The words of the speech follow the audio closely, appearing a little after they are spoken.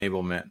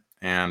enablement,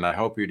 and I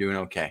hope you're doing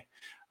okay.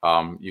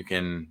 You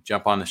can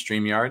jump on the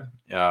StreamYard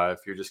if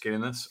you're just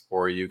getting this,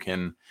 or you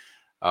can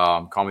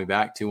call me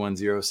back,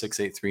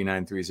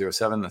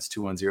 210-683-9307. That's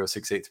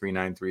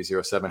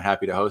 210-683-9307.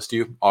 Happy to host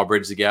you. I'll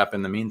bridge the gap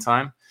in the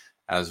meantime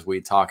as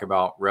we talk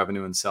about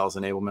revenue and sales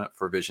enablement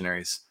for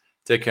visionaries.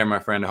 Take care, my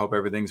friend. I hope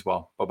everything's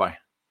well. Bye-bye.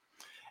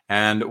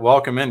 And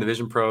welcome into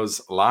Vision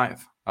Pros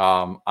Live.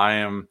 I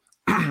am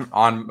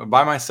on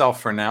by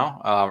myself for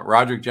now.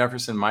 Roderick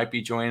Jefferson might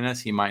be joining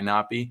us. He might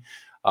not be.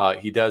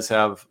 He does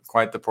have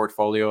quite the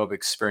portfolio of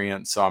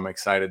experience, so I'm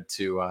excited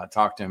to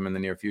talk to him in the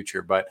near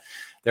future. But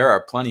there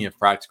are plenty of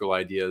practical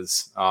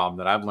ideas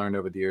that I've learned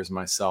over the years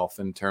myself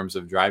in terms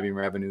of driving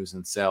revenues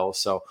and sales.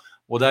 So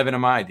we'll dive into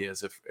my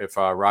ideas. If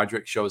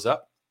Roderick shows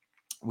up,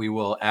 we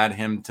will add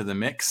him to the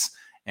mix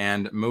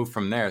and move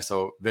from there.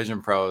 So Vision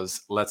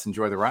Pros, let's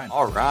enjoy the ride.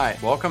 All right,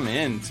 welcome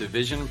in to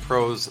Vision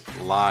Pros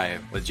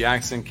Live with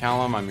Jackson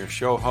Callum. I'm your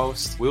show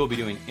host. We will be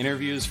doing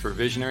interviews for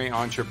visionary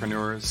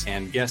entrepreneurs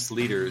and guest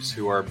leaders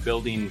who are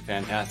building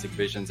fantastic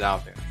visions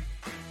out there.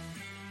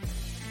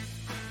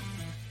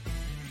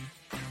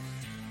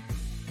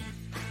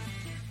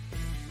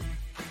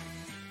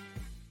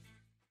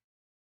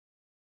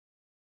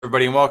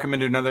 Everybody, and welcome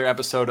into another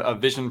episode of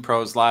Vision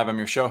Pros Live. I'm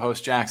your show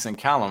host, Jackson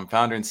Callum,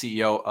 founder and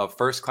CEO of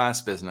First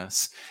Class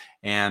Business.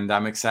 And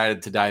I'm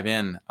excited to dive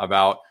in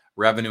about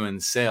revenue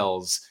and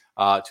sales,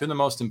 two of the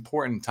most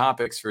important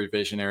topics for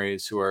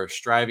visionaries who are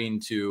striving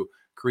to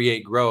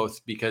create growth,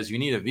 because you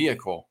need a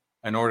vehicle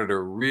in order to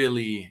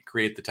really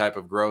create the type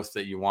of growth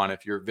that you want.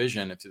 If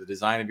the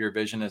design of your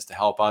vision is to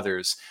help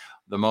others,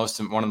 one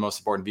of the most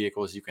important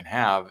vehicles you can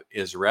have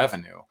is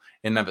revenue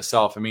in and of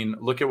itself. I mean,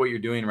 look at what you're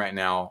doing right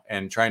now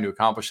and trying to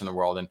accomplish in the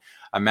world. And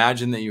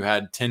imagine that you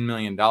had $10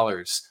 million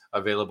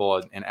available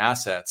in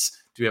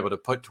assets to be able to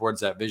put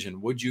towards that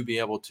vision. Would you be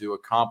able to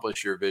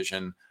accomplish your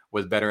vision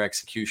with better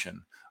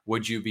execution?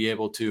 Would you be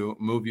able to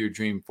move your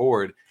dream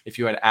forward if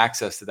you had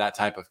access to that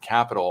type of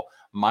capital?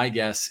 My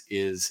guess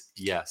is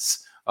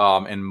yes,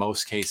 in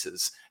most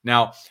cases.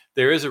 Now,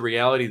 there is a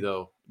reality,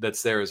 though,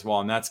 that's there as well.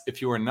 And that's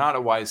if you are not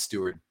a wise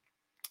steward,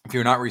 if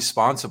you're not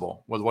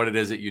responsible with what it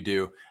is that you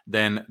do,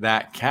 then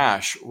that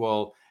cash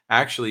will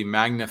actually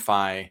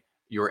magnify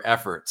your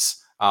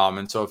efforts.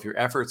 And so if your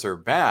efforts are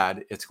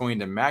bad, it's going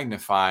to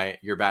magnify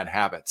your bad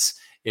habits.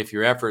 If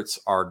your efforts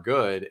are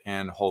good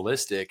and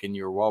holistic and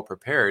you're well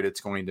prepared, it's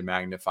going to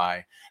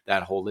magnify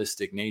that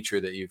holistic nature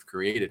that you've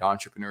created.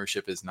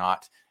 Entrepreneurship is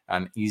not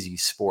an easy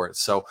sport.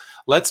 So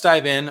let's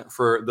dive in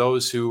for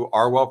those who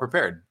are well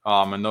prepared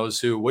and those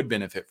who would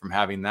benefit from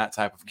having that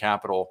type of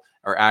capital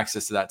or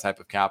access to that type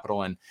of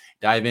capital, and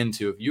dive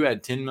into, if you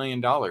had $10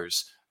 million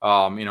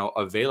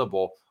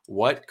available,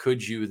 what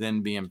could you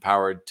then be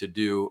empowered to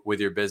do with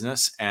your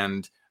business?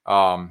 And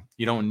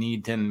you don't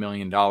need $10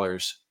 million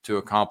to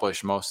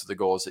accomplish most of the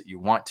goals that you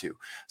want to.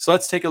 So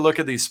let's take a look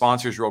at these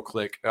sponsors real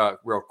quick.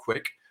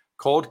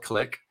 Cold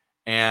Click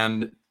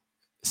and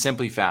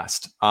Simply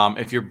Fast.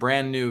 If you're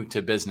brand new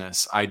to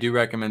business, I do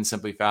recommend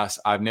Simply Fast.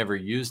 I've never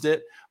used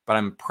it, but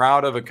I'm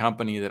proud of a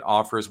company that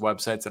offers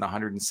websites at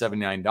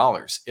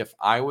 $179. If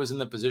I was in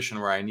the position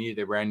where I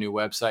needed a brand new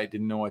website,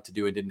 didn't know what to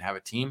do, and didn't have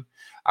a team,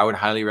 I would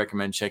highly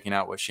recommend checking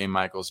out what Shane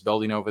Michael's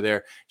building over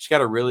there. He's got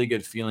a really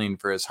good feeling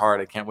for his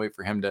heart. I can't wait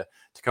for him to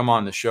come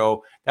on the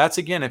show. That's,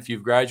 again, if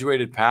you've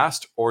graduated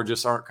past or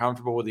just aren't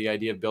comfortable with the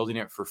idea of building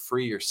it for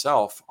free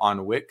yourself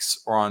on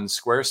Wix or on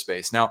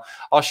Squarespace. Now,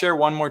 I'll share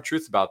one more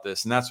truth about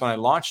this, and that's when I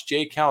launched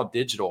JCal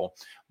Digital,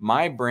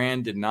 my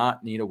brand did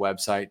not need a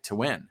website to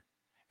win.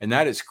 And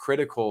that is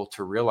critical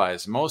to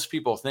realize. Most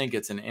people think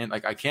it's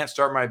I can't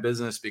start my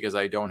business because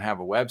I don't have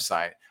a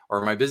website,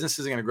 or my business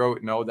isn't going to grow.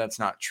 No, that's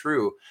not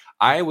true.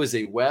 I was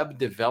a web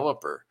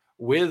developer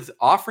with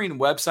offering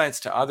websites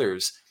to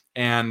others.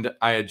 And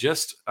I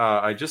just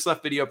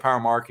left Video Power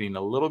Marketing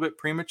a little bit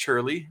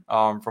prematurely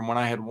from when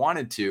I had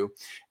wanted to.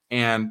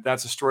 And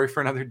that's a story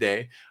for another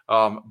day.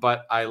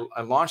 But I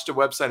launched a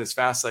website as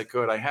fast as I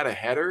could. I had a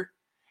header,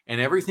 and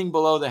everything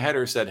below the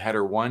header said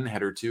header 1,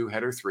 header 2,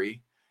 header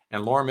 3.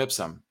 And lorem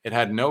ipsum, it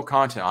had no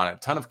content on it, a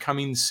ton of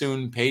coming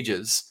soon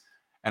pages.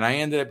 And I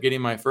ended up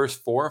getting my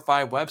first 4 or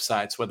 5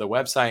 websites with a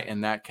website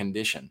in that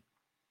condition.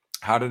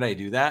 How did I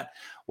do that?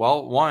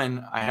 Well,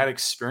 one, I had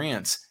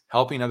experience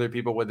helping other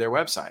people with their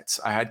websites.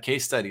 I had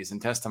case studies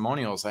and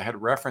testimonials. I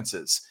had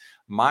references.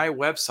 My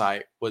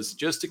website was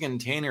just a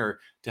container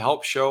to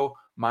help show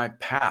my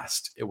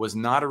past. It was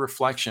not a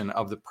reflection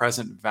of the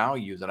present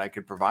value that I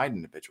could provide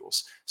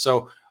individuals.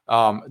 So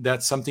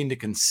that's something to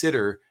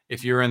consider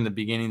if you're in the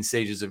beginning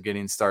stages of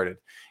getting started.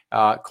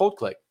 Cold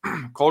Click.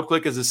 Cold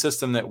Click is a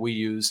system that we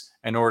use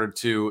in order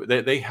to,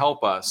 they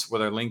help us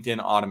with our LinkedIn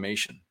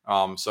automation.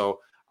 So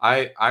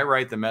I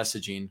write the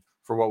messaging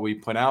for what we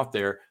put out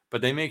there,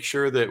 but they make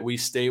sure that we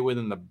stay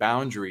within the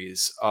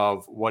boundaries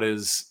of what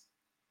is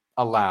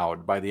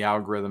allowed by the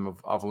algorithm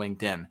of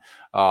LinkedIn.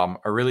 I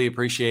really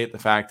appreciate the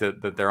fact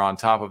that they're on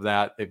top of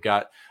that. They've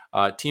got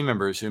team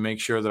members who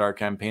make sure that our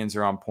campaigns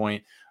are on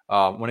point.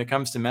 When it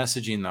comes to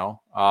messaging,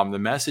 though, the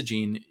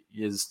messaging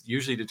is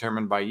usually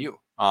determined by you.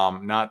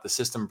 not the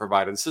system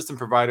provider. The system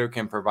provider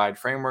can provide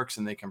frameworks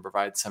and they can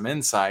provide some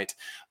insight,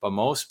 but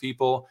most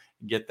people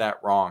get that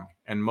wrong.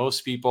 And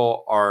most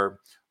people are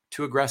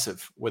too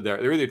aggressive with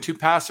they're either too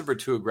passive or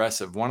too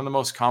aggressive. One of the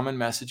most common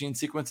messaging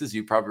sequences,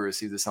 you probably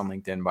received this on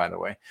LinkedIn, by the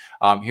way.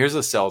 Here's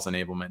a sales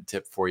enablement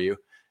tip for you.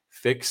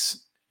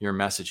 Fix your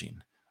messaging.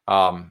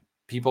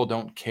 People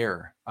don't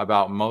care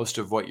about most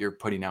of what you're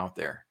putting out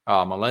there.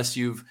 Unless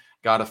you've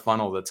got a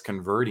funnel that's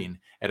converting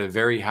at a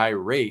very high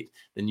rate,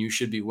 then you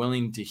should be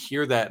willing to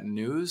hear that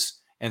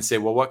news and say,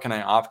 well, what can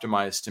I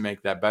optimize to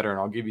make that better? And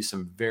I'll give you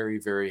some very,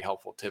 very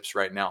helpful tips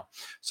right now.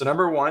 So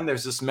number one,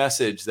 there's this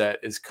message that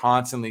is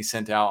constantly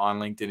sent out on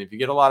LinkedIn. If you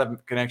get a lot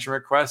of connection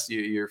requests,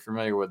 you're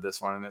familiar with this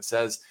one. And it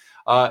says,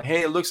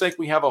 hey, it looks like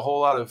we have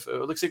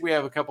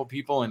a couple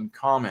people in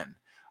common,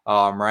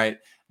 right?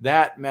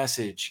 That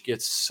message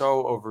gets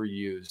so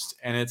overused,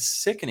 and it's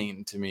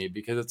sickening to me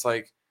because it's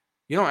like,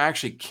 you don't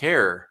actually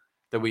care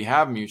that we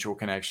have mutual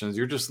connections.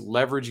 You're just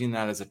leveraging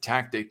that as a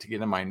tactic to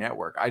get in my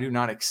network. I do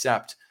not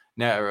accept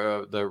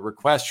the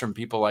requests from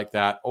people like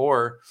that,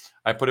 or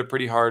I put a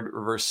pretty hard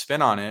reverse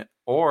spin on it,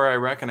 or I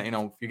reckon,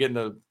 if you get in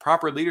the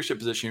proper leadership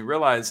position, you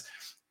realize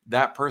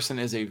that person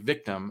is a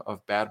victim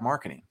of bad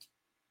marketing,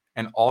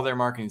 and all their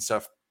marketing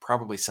stuff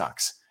probably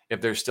sucks if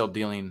they're still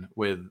dealing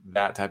with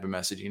that type of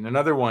messaging.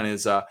 Another one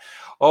is,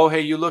 oh, hey,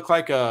 you look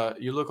like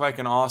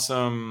an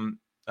awesome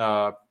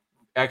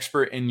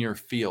expert in your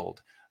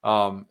field.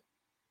 The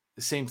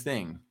same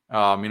thing.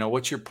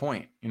 What's your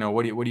point?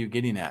 What are you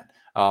getting at?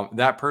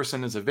 That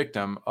person is a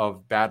victim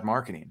of bad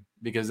marketing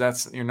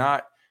because you're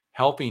not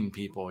helping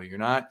people. You're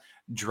not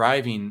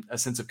driving a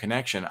sense of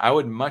connection. I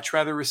would much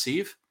rather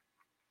receive,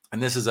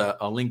 and this is a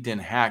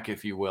LinkedIn hack,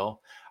 if you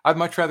will, I'd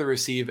much rather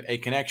receive a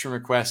connection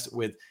request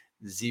with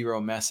zero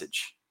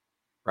message,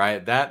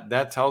 right?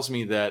 That tells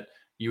me that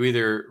you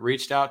either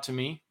reached out to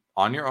me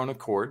on your own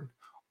accord,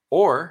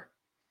 or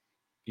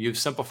you've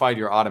simplified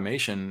your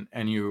automation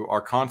and you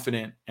are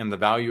confident in the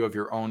value of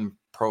your own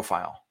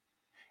profile.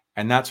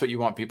 And that's what you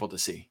want people to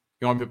see.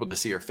 You want people to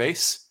see your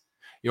face.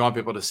 You want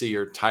people to see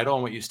your title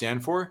and what you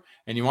stand for.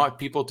 And you want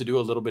people to do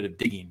a little bit of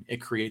digging.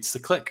 It creates the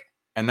click.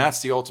 And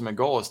that's the ultimate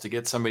goal, is to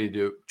get somebody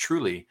to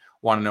truly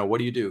want to know, what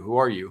do you do? Who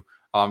are you?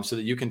 So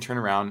that you can turn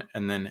around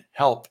and then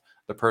help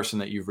the person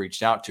that you've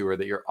reached out to or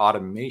that your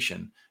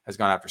automation has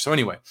gone after. So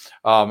anyway,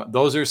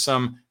 those are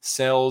some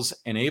sales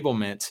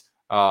enablement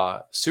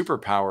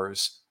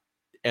superpowers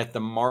at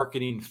the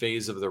marketing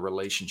phase of the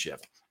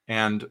relationship.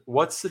 And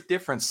what's the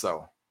difference,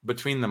 though,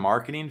 between the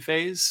marketing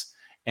phase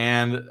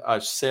and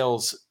a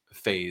sales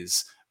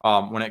phase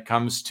when it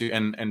comes to,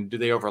 and do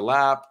they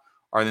overlap?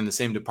 Are they in the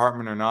same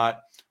department or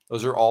not?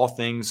 Those are all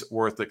things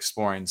worth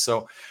exploring.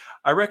 So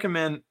I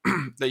recommend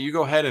that you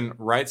go ahead and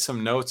write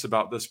some notes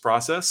about this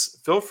process.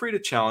 Feel free to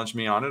challenge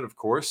me on it, of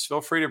course.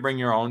 Feel free to bring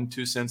your own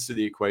 2 cents to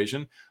the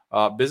equation.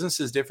 Business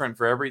is different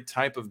for every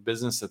type of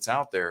business that's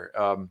out there.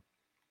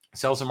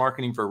 Sales and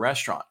marketing for a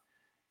restaurant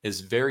is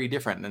very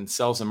different than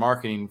sales and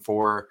marketing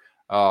for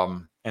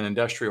an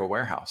industrial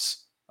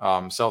warehouse.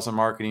 Sales and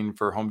marketing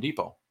for Home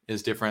Depot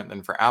is different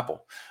than for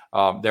Apple.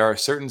 There are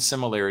certain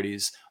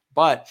similarities,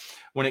 but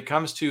when it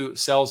comes to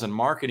sales and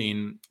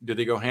marketing, do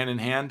they go hand in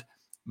hand?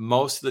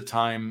 Most of the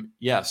time,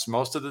 yes.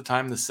 Most of the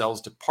time, the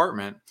sales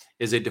department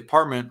is a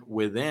department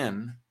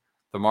within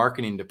the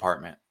marketing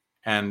department.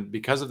 And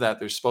because of that,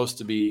 they're supposed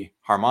to be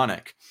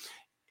harmonic.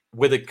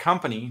 With a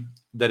company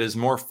that is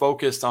more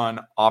focused on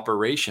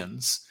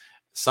operations,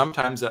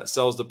 sometimes that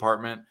sales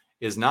department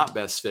is not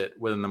best fit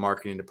within the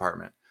marketing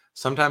department.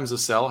 Sometimes the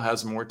sell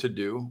has more to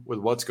do with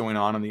what's going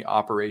on the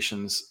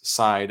operations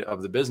side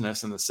of the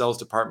business, and the sales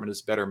department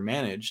is better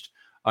managed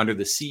under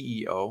the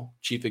CEO,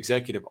 Chief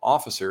Executive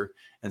Officer,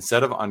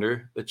 instead of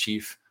under the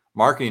Chief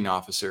Marketing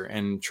Officer.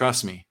 And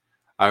trust me,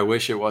 I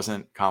wish it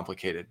wasn't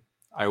complicated.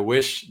 I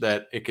wish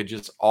that it could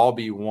just all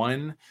be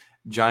one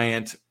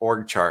giant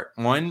org chart,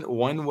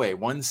 one way,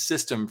 one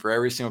system for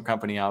every single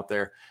company out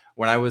there.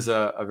 When I was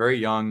a very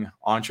young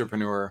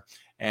entrepreneur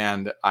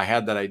and I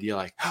had that idea,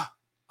 like,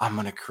 I'm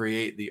going to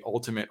create the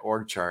ultimate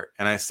org chart.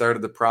 And I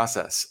started the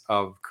process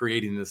of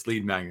creating this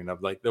lead magnet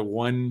of like the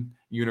one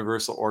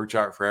universal org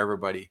chart for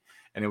everybody.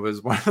 And it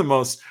was one of the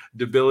most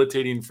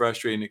debilitating,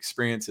 frustrating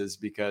experiences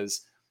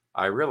because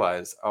I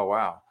realized, oh,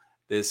 wow,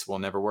 this will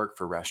never work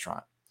for a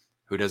restaurant.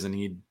 Who doesn't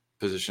need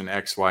position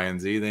X, Y,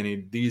 and Z? They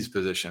need these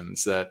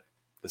positions that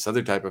this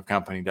other type of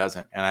company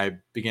doesn't. And I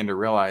began to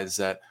realize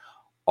that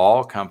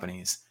all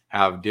companies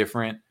have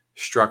different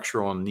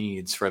structural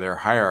needs for their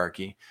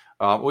hierarchy,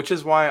 which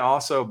is why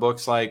also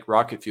books like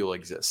Rocket Fuel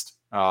exist.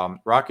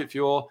 Rocket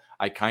Fuel,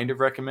 I kind of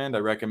recommend. I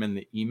recommend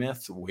the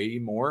E-Myth way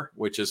more,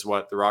 which is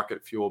what the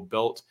Rocket Fuel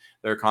built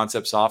their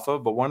concepts off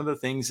of. But one of the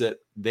things that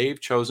they've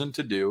chosen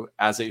to do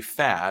as a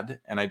fad,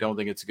 and I don't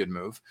think it's a good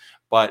move,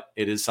 but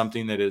it is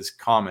something that is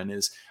common,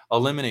 is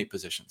eliminate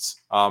positions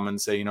and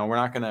say, we're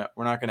not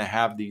gonna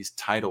have these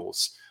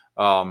titles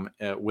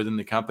within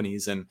the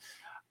companies. And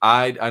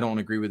I don't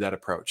agree with that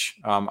approach.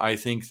 I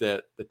think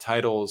that the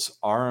titles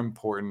are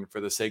important for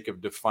the sake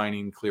of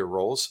defining clear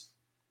roles,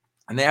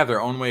 and they have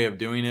their own way of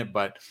doing it.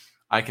 But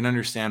I can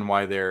understand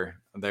why they're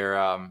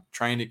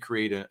trying to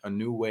create a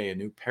new way, a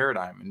new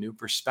paradigm, a new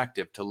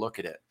perspective to look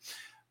at it.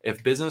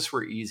 If business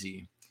were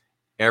easy,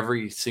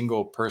 every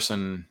single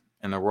person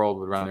in the world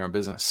would run their own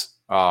business,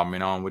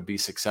 and would be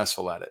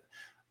successful at it.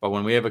 But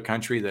when we have a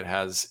country that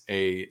has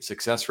a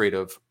success rate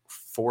of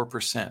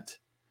 4%,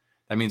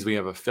 that means we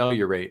have a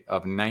failure rate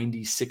of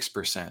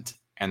 96%.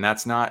 And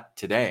that's not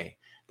today.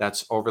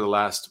 That's over the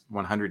last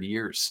 100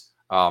 years.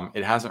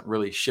 It hasn't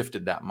really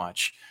shifted that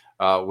much.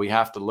 We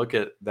have to look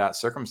at that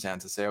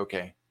circumstance and say,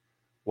 okay,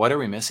 what are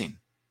we missing?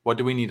 What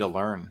do we need to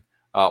learn?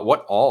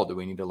 What all do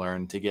we need to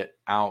learn to get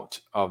out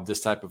of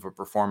this type of a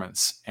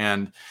performance?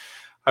 And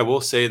I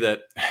will say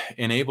that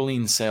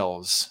enabling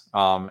sales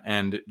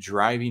and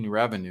driving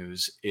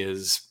revenues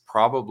is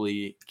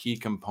probably key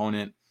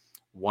component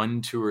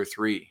 1, 2, or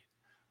 3.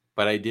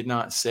 But I did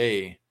not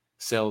say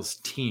sales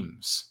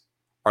teams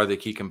are the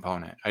key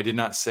component. I did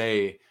not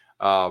say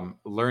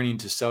learning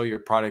to sell your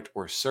product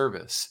or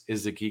service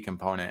is the key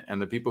component.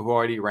 And the people who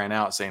already ran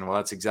out saying, well,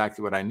 that's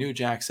exactly what I knew,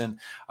 Jackson.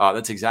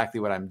 That's exactly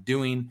what I'm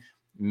doing,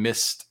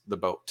 missed the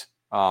boat.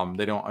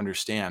 They don't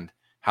understand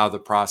how the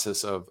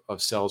process of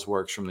sales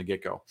works from the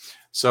get-go.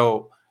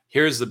 So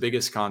here's the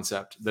biggest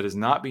concept that is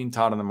not being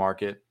taught in the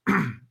market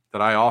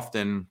that I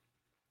often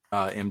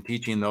am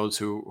teaching those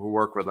who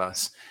work with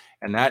us.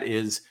 And that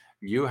is,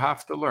 you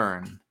have to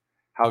learn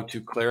how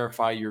to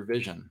clarify your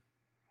vision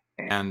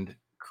and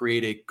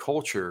create a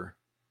culture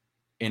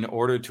in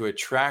order to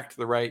attract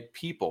the right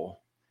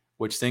people,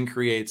 which then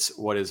creates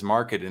what is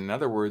marketed. In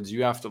other words,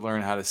 you have to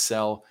learn how to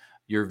sell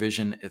your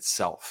vision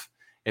itself.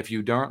 If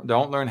you don't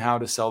learn how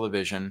to sell the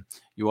vision,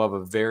 you will have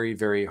a very,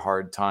 very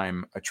hard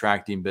time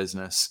attracting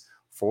business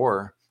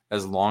for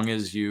as long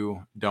as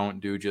you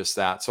don't do just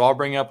that. So I'll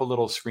bring up a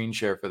little screen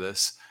share for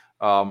this.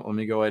 Let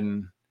me go ahead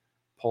and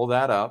pull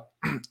that up.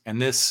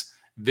 And this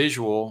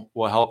visual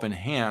will help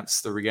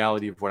enhance the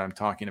reality of what I'm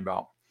talking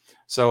about.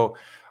 So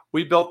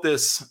we built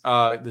this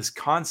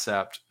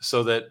concept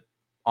so that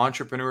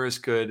entrepreneurs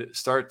could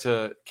start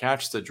to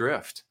catch the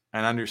drift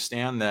and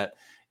understand that,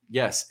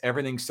 yes,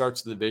 everything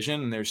starts with the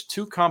vision. And there's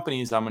 2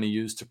 companies I'm going to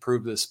use to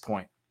prove this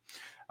point.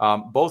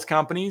 Both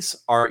companies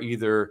are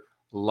either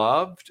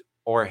loved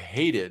or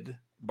hated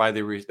by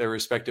their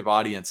respective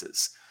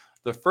audiences.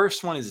 The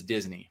first one is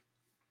Disney,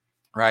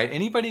 right?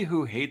 Anybody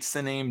who hates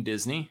the name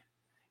Disney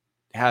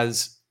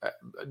does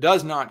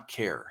not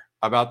care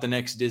about the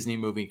next Disney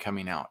movie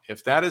coming out.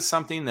 If that is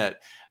something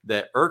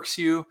that irks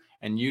you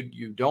and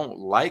you don't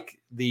like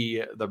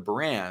the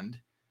brand,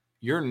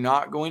 you're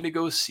not going to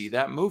go see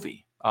that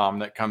movie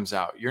that comes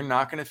out. You're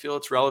not going to feel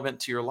it's relevant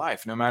to your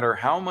life, no matter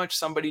how much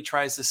somebody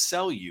tries to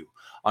sell you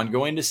on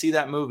going to see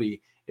that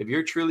movie. If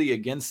you're truly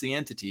against the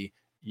entity,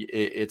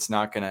 it's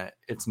not going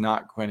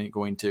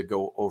to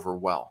go over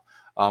well.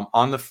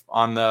 On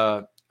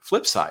the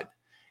flip side,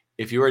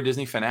 if you are a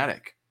Disney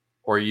fanatic,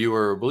 or you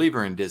are a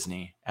believer in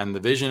Disney and the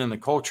vision and the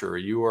culture,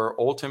 you are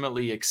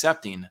ultimately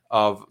accepting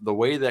of the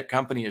way that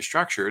company is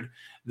structured,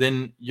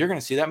 then you're going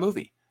to see that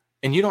movie.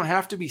 And you don't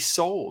have to be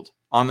sold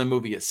on the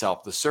movie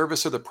itself. The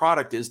service or the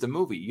product is the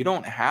movie. You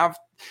don't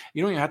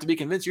even have to be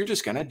convinced. You're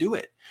just going to do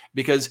it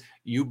because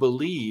you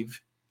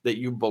believe that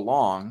you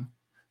belong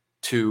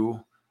to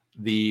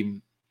the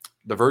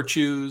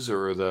virtues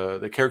or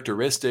the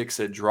characteristics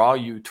that draw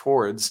you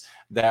towards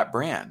that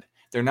brand.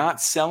 They're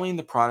not selling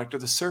the product or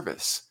the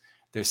service.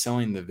 They're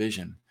selling the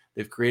vision.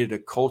 They've created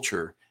a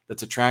culture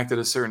that's attracted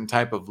a certain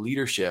type of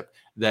leadership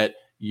that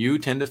you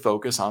tend to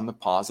focus on the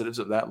positives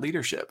of that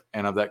leadership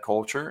and of that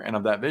culture and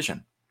of that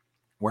vision.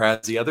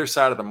 Whereas the other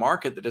side of the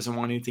market that doesn't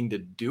want anything to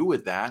do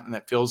with that and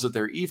that feels that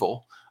they're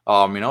evil,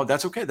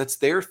 that's okay. That's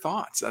their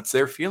thoughts. That's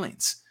their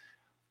feelings.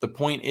 The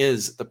point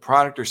is the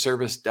product or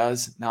service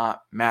does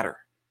not matter.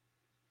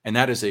 And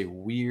that is a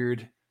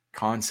weird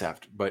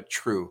concept, but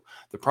true.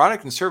 The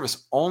product and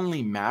service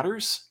only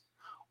matters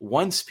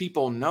once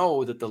people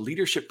know that the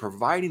leadership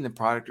providing the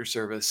product or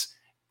service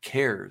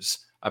cares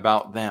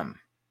about them.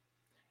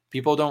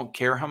 People don't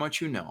care how much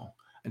you know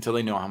until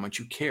they know how much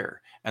you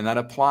care. And that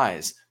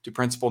applies to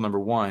principle number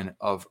 1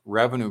 of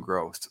revenue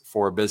growth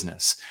for a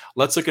business.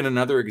 Let's look at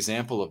another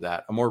example of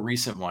that, a more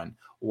recent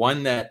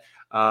one that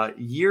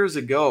years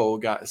ago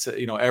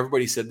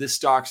everybody said this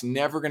stock's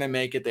never going to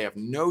make it. They have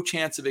no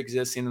chance of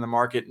existing in the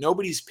market.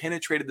 Nobody's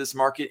penetrated this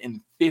market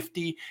in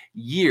 50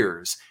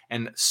 years.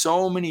 And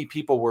so many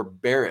people were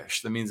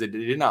bearish. That means they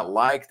did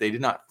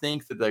not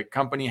think that the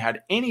company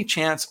had any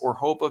chance or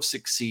hope of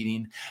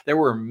succeeding. There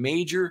were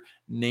major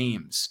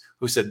names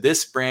who said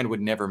this brand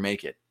would never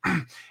make it.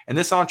 And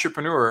this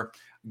entrepreneur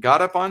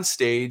got up on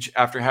stage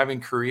after having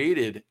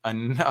created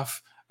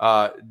enough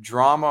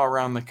drama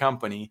around the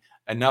company,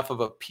 enough of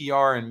a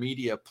PR and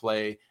media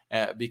play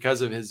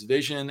because of his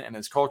vision and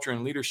his culture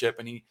and leadership.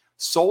 And he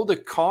sold a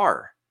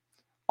car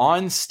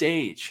on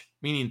stage,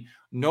 meaning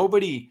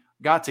nobody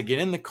got to get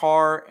in the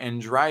car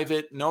and drive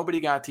it. Nobody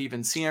got to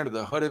even see under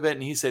the hood of it.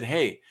 And he said,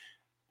 hey,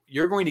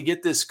 you're going to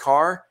get this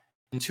car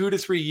in 2 to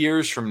 3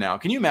 years from now.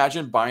 Can you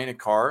imagine buying a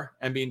car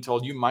and being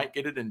told you might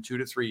get it in 2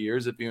 to 3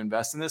 years if you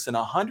invest in this? And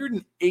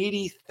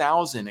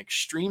 180,000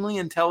 extremely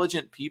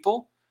intelligent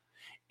people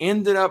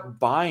ended up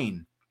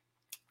buying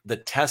the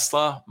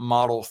Tesla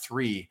Model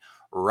 3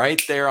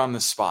 right there on the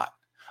spot.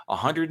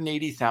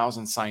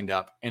 180,000 signed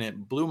up, and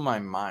it blew my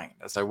mind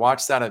as I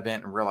watched that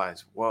event and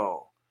realized,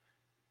 whoa,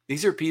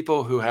 these are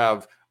people who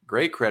have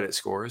great credit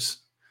scores,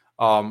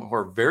 who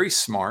are very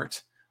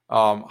smart,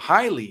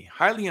 highly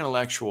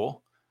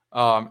intellectual,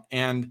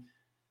 and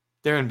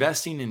they're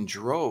investing in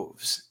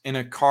droves in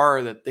a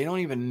car that they don't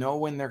even know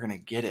when they're going to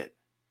get it.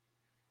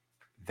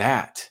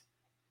 That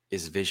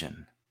is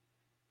vision.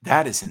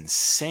 That is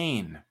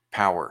insane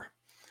power.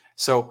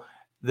 So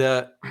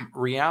the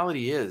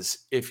reality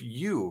is, if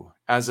you,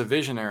 as a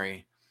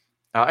visionary,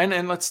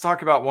 and let's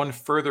talk about one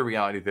further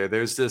reality there.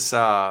 There's this,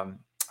 I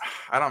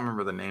don't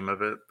remember the name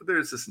of it, but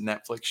there's this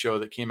Netflix show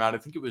that came out. I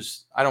think it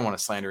was, I don't want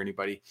to slander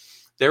anybody.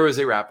 There was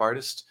a rap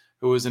artist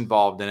who was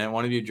involved in it.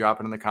 One of you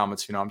drop it in the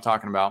comments if you know what I'm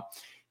talking about.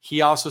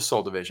 He also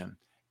sold a vision.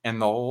 And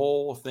the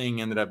whole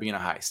thing ended up being a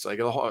heist. Like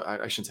the whole,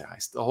 I shouldn't say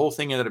heist. The whole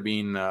thing ended up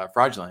being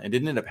fraudulent. It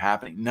didn't end up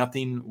happening.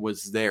 Nothing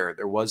was there.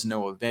 There was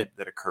no event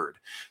that occurred.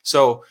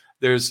 So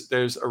there's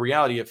a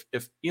reality.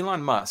 If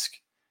Elon Musk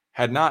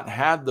had not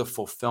had the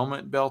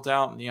fulfillment built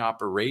out and the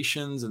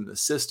operations and the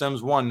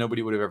systems, one,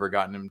 nobody would have ever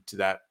gotten him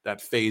to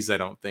that phase, I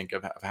don't think,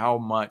 of how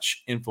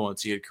much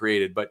influence he had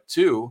created. But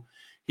two,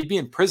 he'd be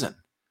in prison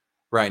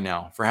right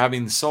now for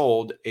having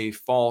sold a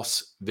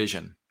false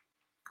vision.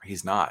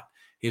 He's not.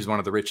 He's one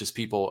of the richest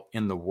people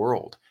in the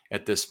world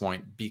at this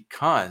point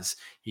because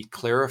he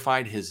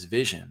clarified his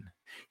vision.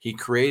 He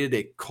created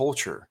a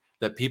culture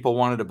that people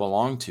wanted to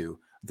belong to.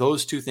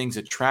 Those two things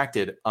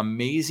attracted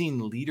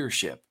amazing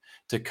leadership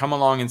to come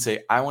along and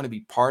say, I want to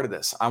be part of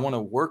this. I want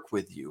to work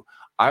with you.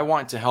 I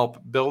want to help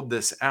build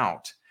this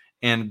out.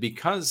 And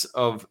because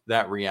of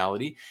that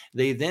reality,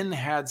 they then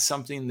had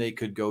something they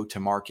could go to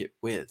market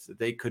with, that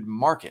they could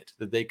market,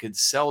 that they could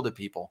sell to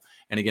people.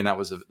 And again, that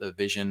was the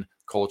vision,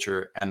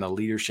 culture, and the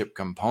leadership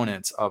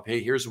components of,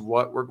 hey, here's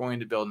what we're going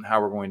to build and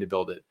how we're going to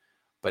build it.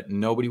 But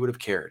nobody would have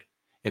cared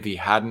if he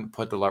hadn't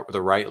put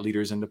the right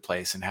leaders into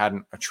place and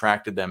hadn't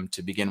attracted them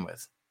to begin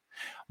with.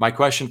 My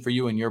question for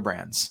you and your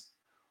brands,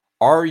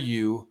 are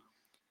you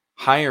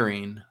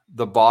hiring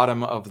the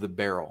bottom of the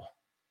barrel?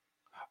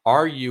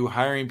 Are you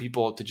hiring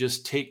people to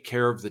just take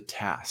care of the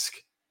task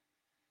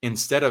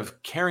instead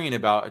of caring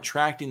about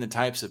attracting the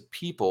types of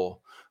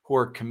people who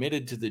are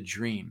committed to the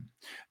dream?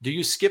 Do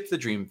you skip the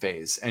dream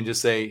phase and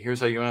just say, here's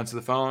how you answer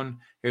the phone,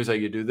 here's how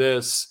you do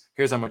this,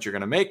 here's how much you're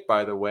going to make,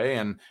 by the way,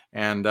 and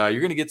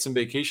you're going to get some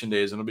vacation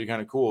days and it'll be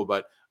kind of cool,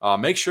 but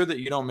make sure that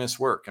you don't miss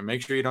work and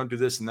make sure you don't do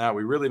this and that.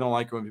 We really don't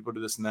like it when people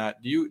do this and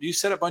that. Do you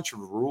set a bunch of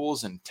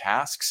rules and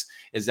tasks?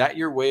 Is that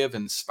your way of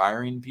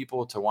inspiring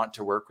people to want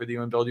to work with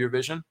you and build your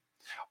vision?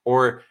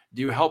 Or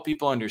do you help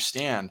people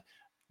understand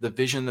the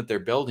vision that they're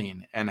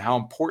building and how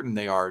important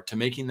they are to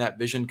making that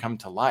vision come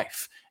to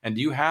life? And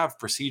do you have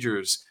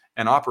procedures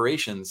and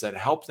operations that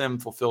help them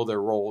fulfill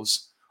their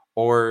roles?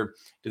 Or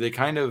do they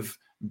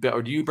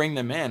or do you bring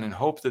them in and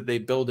hope that they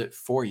build it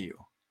for you?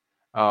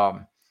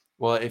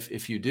 Well,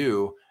 if you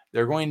do,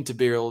 they're going to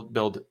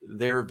build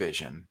their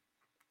vision,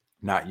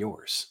 not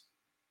yours.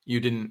 You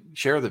didn't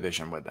share the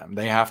vision with them.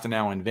 They have to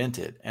now invent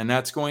it. And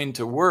that's going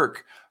to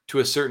work to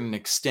a certain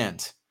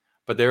extent.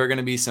 But there are going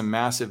to be some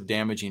massive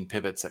damaging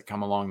pivots that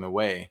come along the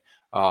way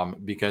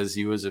because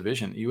you as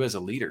a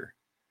leader,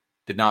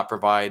 did not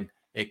provide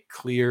a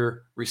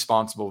clear,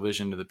 responsible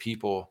vision to the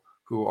people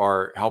who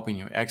are helping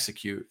you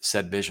execute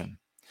said vision.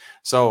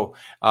 So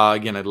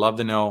again, I'd love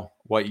to know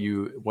what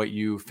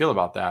you feel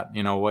about that.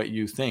 What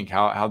you think,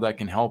 how that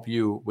can help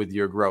you with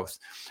your growth.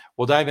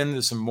 We'll dive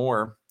into some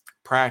more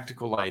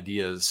practical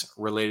ideas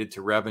related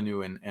to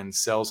revenue and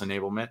sales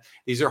enablement.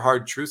 These are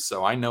hard truths,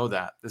 though. I know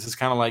that. This is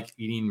kind of like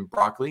eating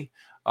broccoli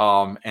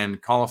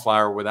and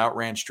cauliflower without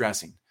ranch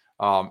dressing.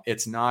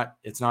 It's not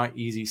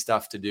easy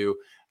stuff to do.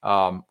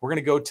 We're going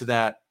to go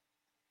to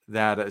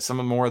that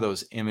some more of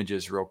those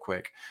images real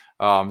quick.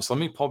 So let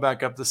me pull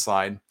back up the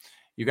slide.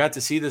 You got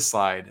to see the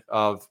slide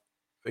of,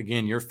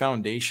 again, your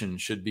foundation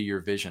should be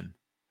your vision.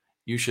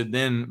 You should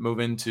then move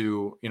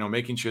into,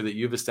 making sure that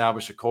you've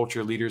established a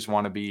culture leaders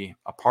want to be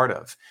a part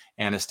of,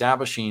 and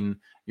establishing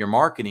your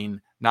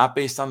marketing, not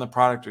based on the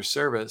product or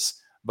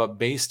service, but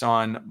based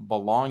on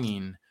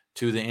belonging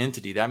to the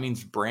entity. That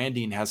means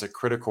branding has a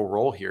critical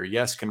role here.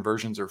 Yes,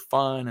 conversions are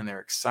fun and they're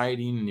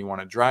exciting and you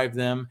want to drive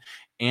them,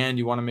 and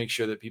you want to make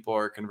sure that people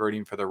are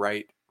converting for the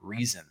right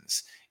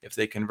reasons. If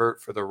they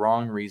convert for the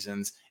wrong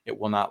reasons, it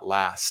will not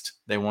last.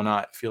 They will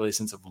not feel a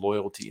sense of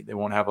loyalty. They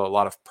won't have a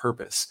lot of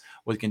purpose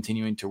with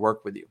continuing to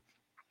work with you.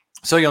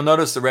 So you'll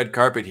notice the red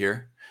carpet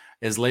here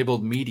is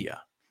labeled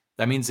media.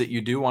 That means that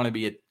you do want to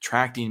be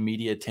attracting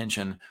media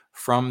attention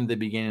from the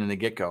beginning and the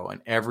get-go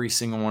in every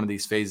single one of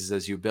these phases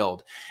as you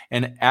build.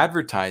 And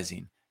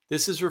advertising,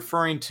 This is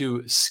referring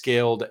to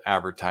scaled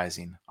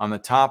advertising on the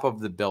top of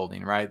the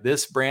building, right?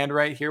 This brand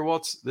right here,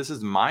 well, this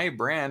is my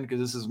brand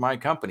because this is my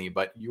company,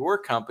 but your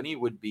company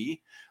would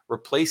be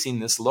replacing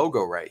this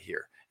logo right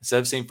here. Instead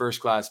of saying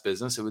First Class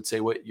Business, it would say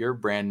what your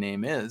brand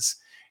name is.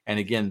 And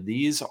again,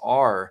 these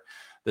are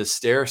the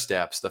stair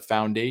steps, the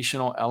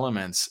foundational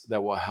elements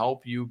that will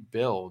help you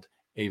build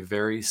a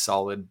very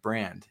solid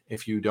brand.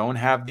 If you don't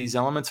have these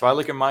elements, if I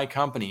look at my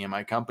company and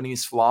my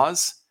company's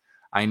flaws,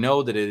 I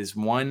know that it is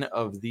one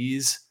of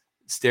these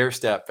stair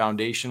step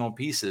foundational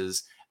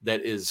pieces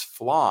that is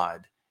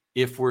flawed.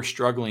 If we're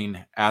struggling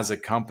as a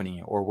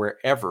company, or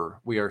wherever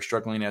we are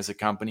struggling as a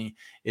company,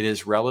 it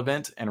is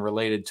relevant and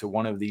related to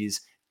one of these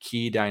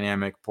key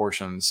dynamic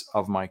portions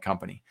of my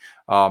company.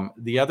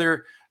 The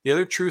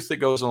other truth that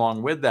goes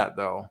along with that,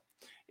 though,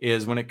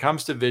 is when it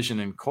comes to vision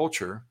and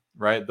culture,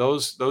 right?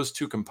 Those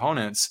two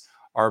components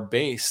are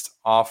based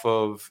off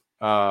of,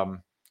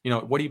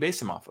 what do you base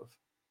them off of,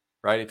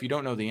 right? If you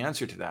don't know the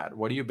answer to that,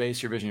 what do you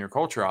base your vision, your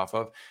culture off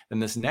of? Then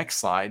this next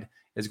slide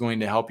is going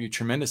to help you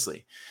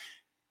tremendously.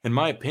 In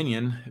my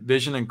opinion,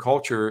 vision and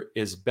culture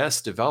is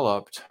best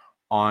developed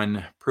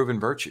on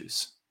proven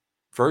virtues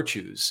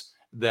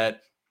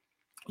that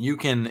you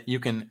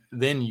can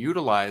then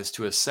utilize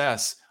to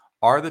assess,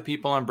 are the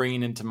people I'm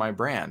bringing into my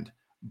brand,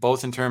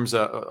 both in terms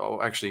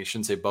of, actually, I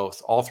shouldn't say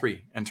both, all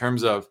three, in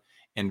terms of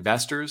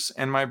investors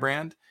in my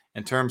brand,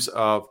 in terms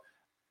of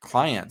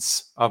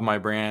clients of my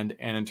brand,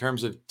 and in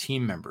terms of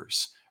team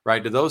members,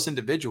 right? Do those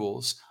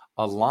individuals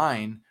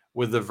align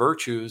with the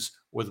virtues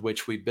with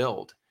which we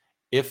build?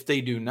 If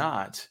they do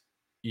not,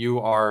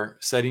 you are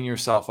setting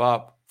yourself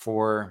up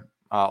for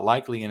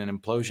likely an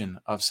implosion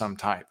of some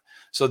type.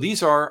 So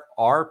these are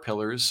our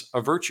pillars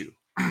of virtue,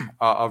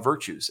 of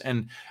virtues,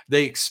 and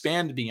they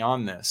expand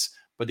beyond this.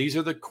 But these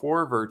are the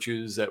core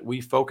virtues that we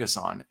focus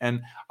on.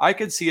 And I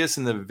could see us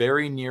in the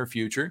very near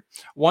future,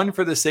 one,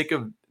 for the sake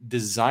of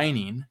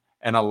designing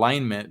an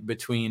alignment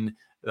between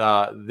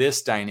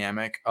this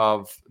dynamic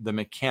of the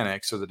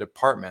mechanics or the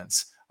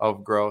departments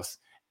of growth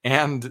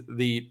and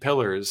the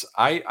pillars.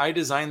 I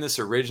designed this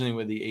originally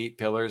with the 8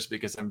 pillars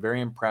because I'm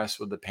very impressed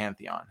with the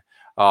Pantheon.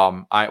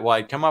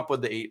 I'd come up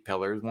with the 8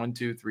 pillars, 1,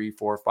 2, 3,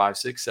 4, 5,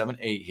 6, 7,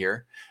 8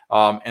 here.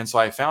 And so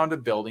I found a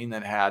building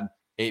that had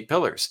 8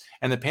 pillars.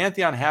 And the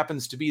Pantheon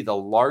happens to be the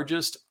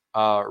largest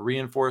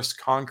reinforced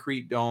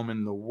concrete dome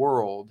in the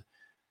world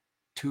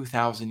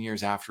 2,000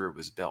 years after it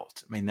was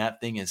built. I mean,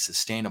 that thing is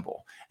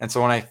sustainable. And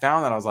so when I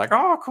found that, I was like,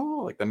 oh,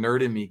 cool. Like the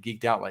nerd in me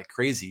geeked out like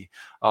crazy.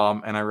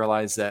 And I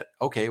realized that,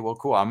 okay, well,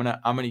 cool. I'm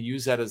gonna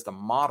use that as the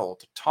model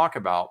to talk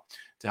about,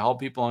 to help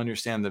people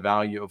understand the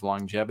value of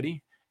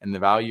longevity and the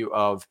value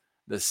of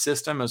the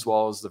system as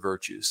well as the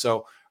virtues.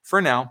 So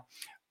for now,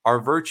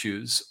 our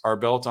virtues are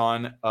built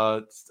on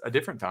a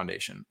different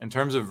foundation. In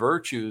terms of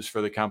virtues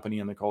for the company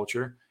and the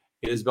culture,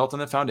 it is built on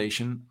the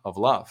foundation of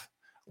love.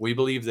 We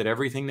believe that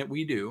everything that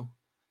we do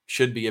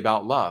should be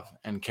about love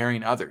and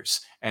caring others.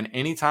 And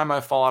anytime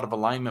I fall out of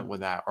alignment with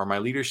that, or my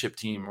leadership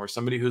team, or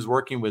somebody who's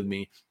working with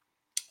me,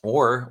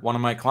 or one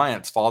of my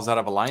clients falls out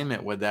of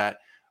alignment with that,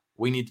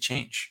 we need to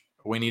change.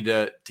 We need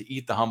to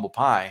eat the humble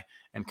pie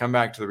and come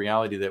back to the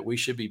reality that we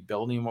should be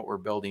building what we're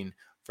building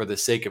for the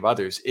sake of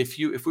others. If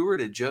we were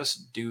to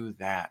just do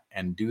that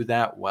and do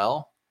that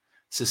well,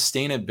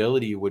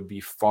 sustainability would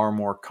be far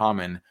more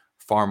common,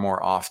 far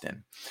more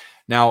often.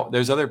 Now,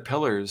 there's other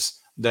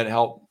pillars that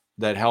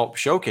help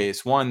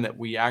showcase, one, that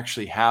we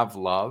actually have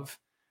love,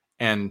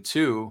 and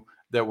two,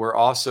 that we're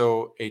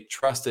also a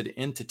trusted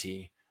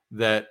entity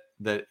that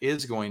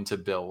is going to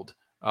build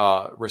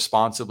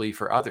responsibly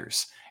for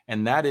others.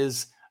 And that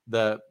is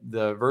the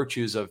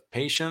virtues of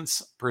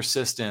patience,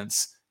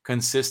 persistence,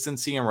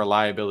 consistency, and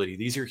reliability.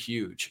 These are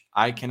huge.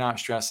 I cannot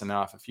stress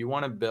enough. If you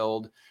want to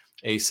build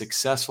a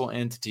successful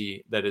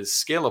entity that is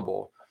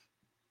scalable,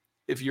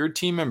 if your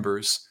team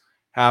members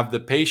have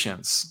the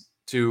patience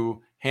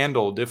to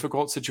handle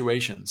difficult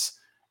situations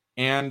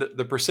and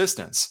the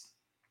persistence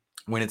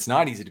when it's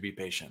not easy to be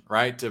patient,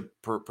 right? To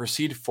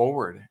proceed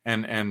forward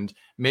and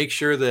make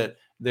sure that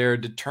they're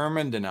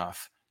determined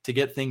enough to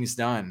get things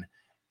done,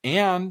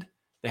 and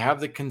they have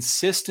the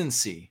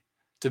consistency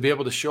to be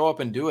able to show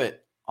up and do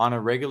it on a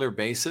regular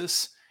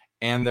basis,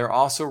 and they're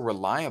also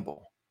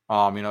reliable.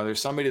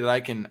 There's somebody that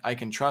I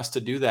can trust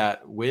to do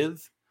that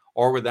with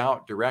or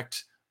without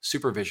direct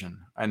supervision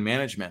and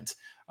management.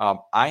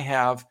 I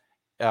have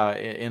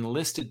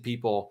enlisted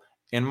people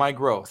in my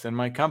growth in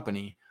my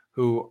company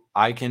who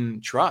I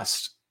can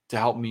trust to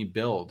help me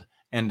build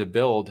and to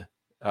build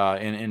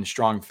in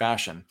strong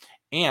fashion.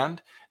 And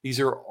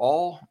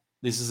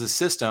this is a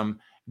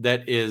system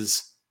that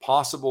is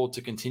possible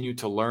to continue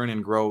to learn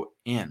and grow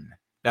in.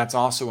 That's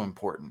also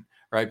important,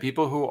 right?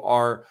 People who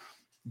are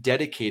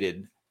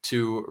dedicated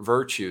to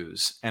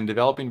virtues and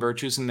developing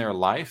virtues in their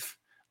life,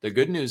 the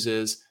good news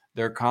is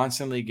they're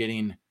constantly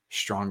getting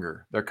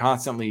stronger. They're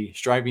constantly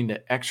striving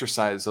to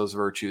exercise those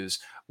virtues,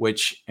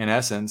 which in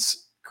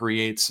essence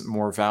creates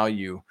more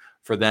value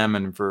for them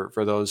and for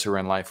those who are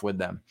in life with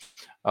them.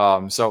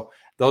 So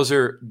those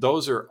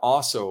are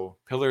also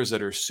pillars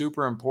that are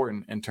super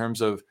important in terms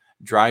of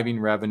driving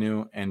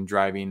revenue and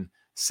driving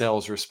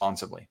sales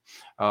responsibly.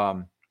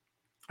 All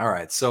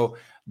right. So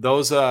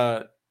those,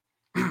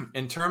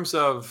 in terms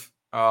of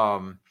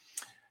how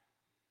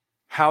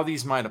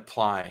these might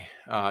apply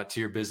to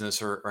your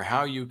business, or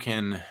how you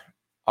can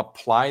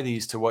apply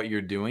these to what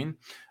you're doing,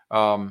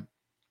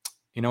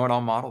 you know what?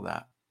 I'll model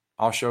that.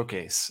 I'll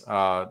showcase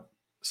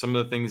some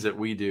of the things that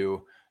we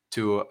do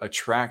to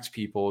attract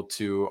people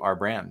to our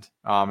brand.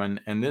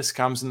 And this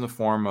comes in the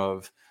form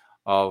of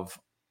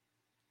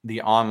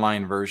the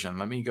online version.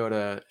 Let me go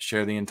to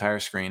share the entire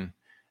screen,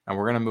 and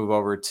we're going to move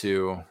over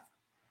to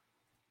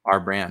our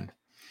brand.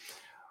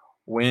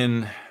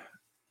 When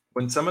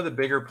some of the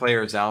bigger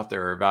players out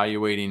there are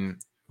evaluating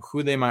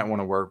who they might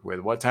want to work with,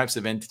 what types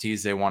of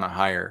entities they want to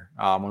hire,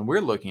 when we're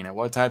looking at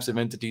what types of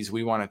entities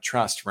we want to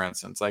trust, for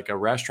instance, like a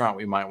restaurant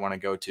we might want to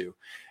go to.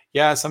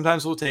 Yeah,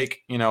 sometimes we'll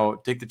take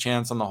the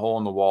chance on the hole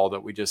in the wall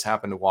that we just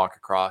happen to walk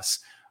across.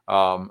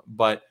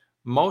 But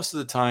most of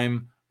the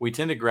time, we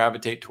tend to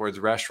gravitate towards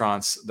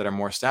restaurants that are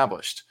more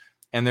established.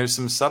 And there's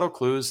some subtle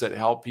clues that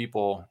help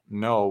people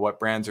know what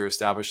brands are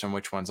established and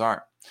which ones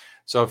aren't.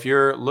 So if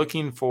you're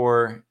looking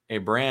for a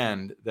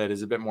brand that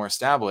is a bit more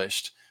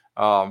established,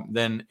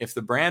 then if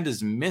the brand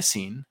is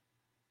missing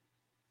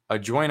a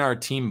join our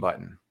team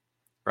button,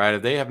 right?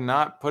 If they have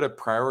not put a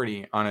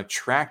priority on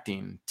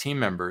attracting team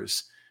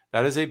members,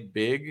 that is a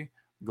big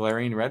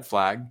glaring red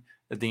flag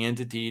that the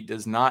entity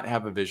does not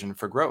have a vision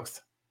for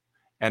growth.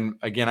 And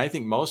again, I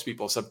think most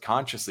people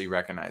subconsciously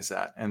recognize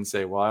that and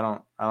say,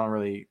 well, I don't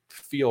really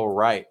feel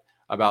right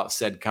about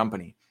said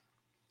company.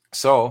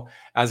 So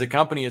as a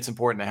company, it's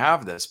important to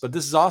have this, but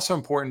this is also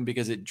important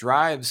because it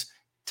drives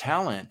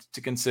talent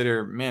to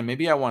consider, man,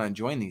 maybe I want to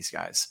join these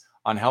guys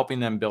on helping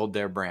them build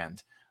their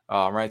brand.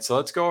 Right. So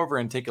let's go over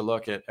and take a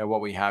look at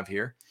what we have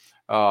here.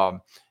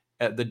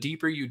 The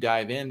deeper you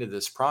dive into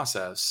this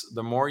process,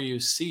 the more you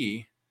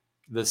see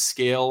the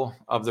scale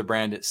of the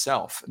brand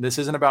itself. This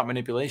isn't about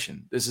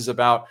manipulation. This is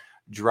about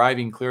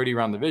driving clarity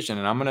around the vision.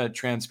 And I'm going to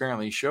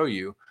transparently show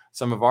you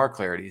some of our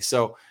clarity.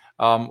 So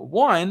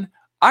one,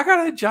 I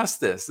got to adjust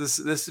this. This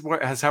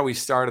is how we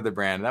started the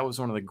brand. That was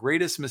one of the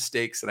greatest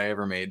mistakes that I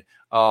ever made. It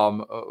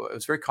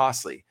was very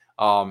costly.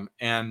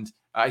 And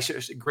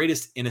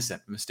greatest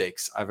innocent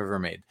mistakes I've ever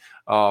made.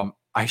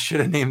 I should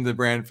have named the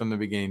brand from the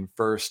beginning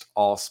first,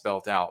 all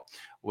spelt out.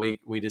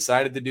 We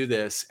decided to do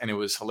this, and it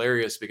was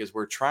hilarious because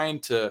we're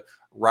trying to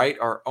write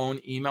our own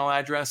email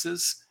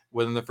addresses.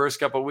 Within the first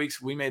couple of weeks,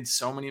 we made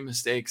so many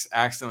mistakes,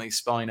 accidentally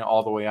spelling it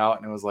all the way out.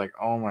 And it was like,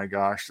 oh my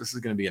gosh, this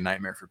is going to be a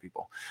nightmare for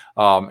people.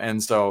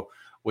 And so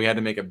we had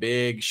to make a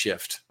big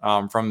shift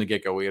from the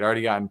get-go. We had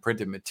already gotten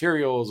printed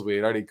materials. We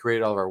had already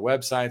created all of our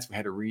websites. We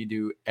had to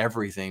redo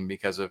everything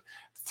because of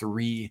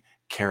 3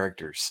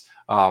 characters.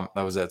 That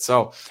was it.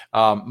 So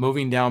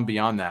moving down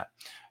beyond that,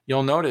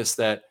 you'll notice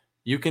that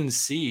you can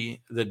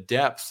see the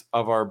depth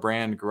of our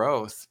brand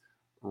growth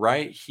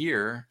right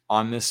here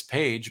on this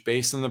page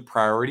based on the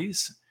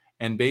priorities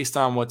and based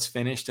on what's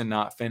finished and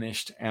not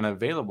finished and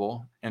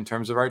available in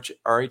terms of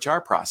our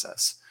HR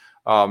process.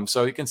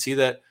 So you can see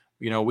that,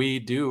 we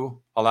do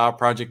allow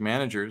project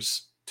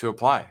managers to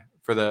apply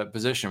for the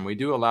position. We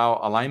do allow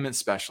alignment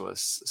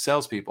specialists,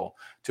 salespeople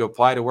to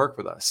apply to work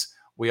with us.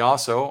 We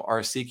also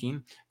are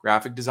seeking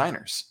graphic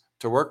designers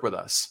to work with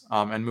us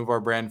and move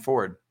our brand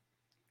forward.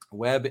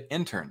 Web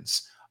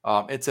interns,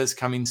 it says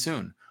coming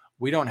soon.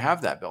 We don't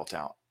have that built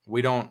out.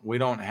 We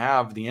don't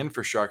have the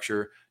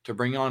infrastructure to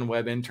bring on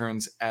web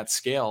interns at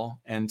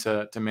scale and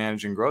to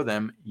manage and grow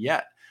them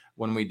yet.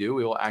 When we do,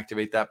 we will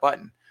activate that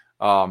button.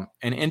 An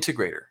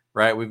integrator,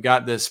 right? We've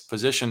got this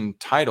position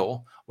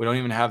title. We don't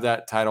even have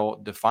that title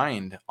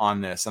defined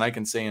on this. And I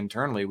can say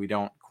internally, we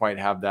don't quite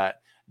have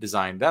that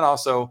designed. That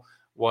also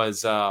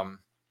was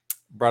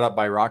brought up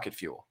by Rocket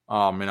Fuel.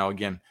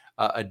 Again,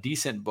 a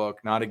decent book,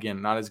 not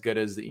as good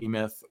as the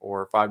E-Myth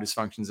or 5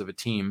 Dysfunctions of a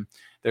Team.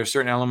 There are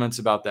certain elements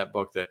about that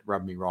book that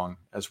rub me wrong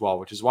as well,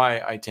 which is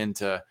why I tend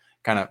to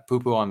kind of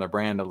poo-poo on the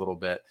brand a little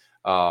bit.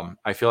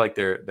 I feel like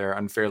they're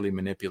unfairly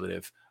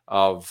manipulative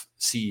of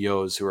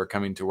CEOs who are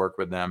coming to work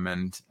with them,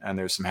 and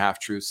there's some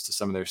half-truths to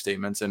some of their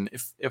statements. And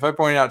if I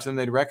pointed out to them,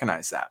 they'd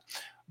recognize that.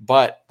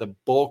 But the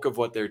bulk of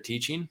what they're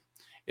teaching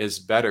is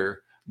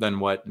better than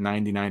what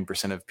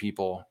 99% of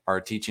people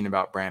are teaching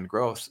about brand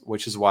growth,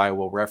 which is why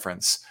we'll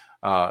reference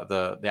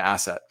the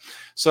asset.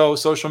 So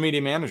social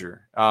media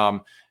manager.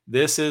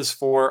 This is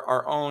for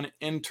our own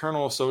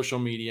internal social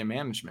media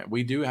management.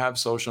 We do have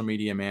social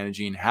media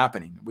managing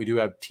happening. We do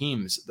have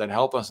teams that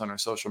help us on our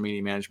social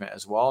media management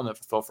as well and that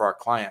fulfill for our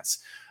clients.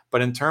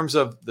 But in terms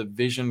of the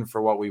vision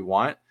for what we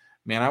want,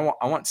 man,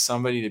 I want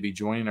somebody to be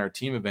joining our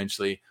team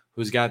eventually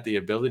who's got the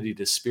ability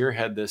to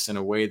spearhead this in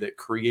a way that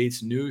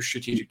creates new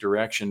strategic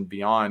direction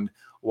beyond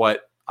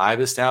what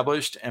I've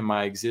established and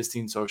my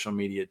existing social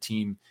media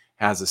team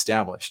has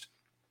established.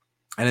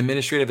 An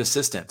administrative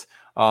assistant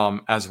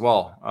as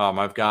well.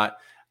 I've got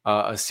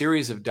a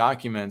series of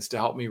documents to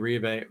help me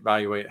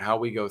reevaluate how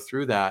we go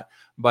through that.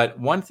 But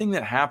one thing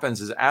that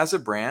happens is, as a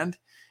brand,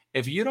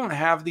 if you don't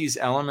have these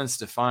elements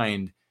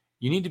defined,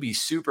 you need to be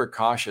super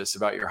cautious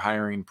about your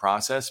hiring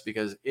process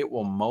because it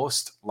will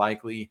most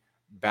likely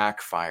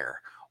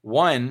backfire.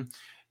 One,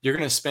 you're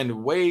going to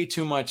spend way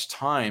too much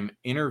time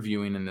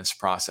interviewing in this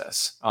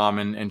process,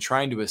 and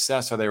trying to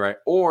assess are they right,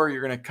 or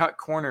you're going to cut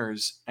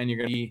corners and you're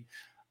going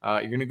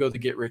to go the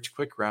get rich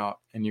quick route,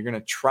 and you're going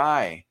to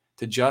try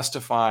to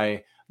justify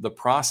the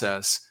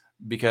process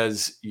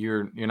because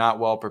you're not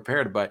well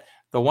prepared. But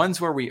the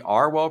ones where we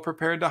are well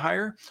prepared to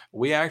hire,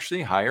 we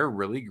actually hire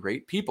really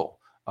great people.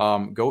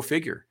 Go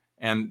figure.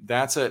 And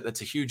that's a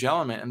huge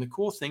element. And the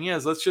cool thing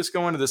is, let's just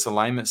go into this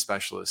alignment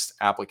specialist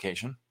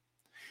application.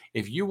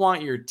 If you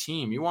want your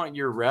team, you want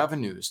your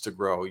revenues to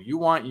grow, you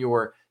want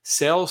your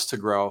sales to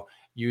grow,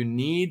 you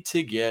need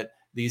to get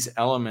these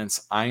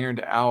elements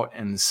ironed out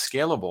and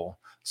scalable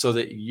so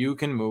that you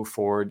can move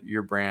forward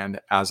your brand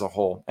as a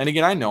whole. And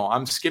again, I know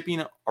I'm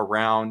skipping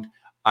around.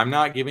 I'm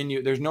not giving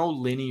you, there's no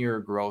linear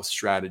growth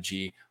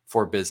strategy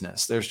for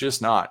business. There's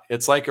just not.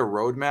 It's like a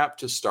roadmap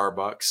to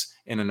Starbucks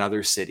in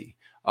another city.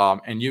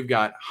 And you've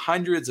got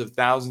hundreds of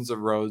thousands of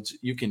roads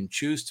you can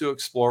choose to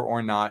explore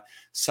or not.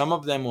 Some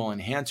of them will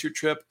enhance your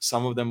trip.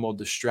 Some of them will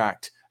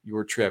distract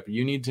your trip.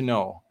 You need to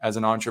know, as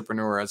an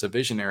entrepreneur, as a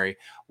visionary,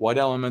 what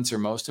elements are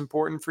most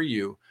important for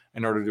you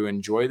in order to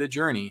enjoy the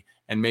journey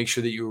and make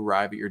sure that you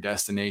arrive at your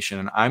destination.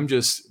 And I'm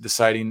just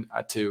deciding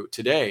to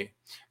today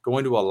go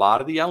into a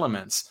lot of the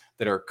elements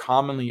that are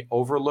commonly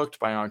overlooked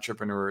by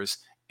entrepreneurs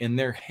in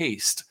their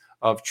haste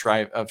of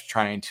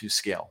trying to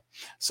scale.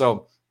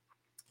 So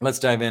let's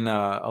dive in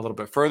a little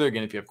bit further.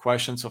 Again, if you have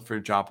questions, feel free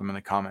to drop them in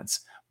the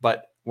comments.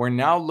 But we're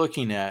now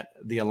looking at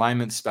the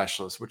alignment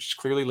specialist, which is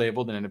clearly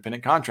labeled an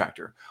independent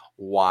contractor.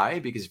 Why?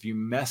 Because if you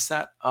mess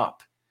that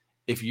up,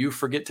 if you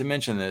forget to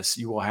mention this,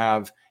 you will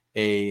have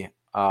a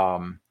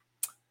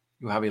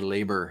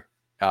labor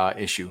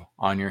issue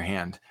on your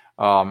hand,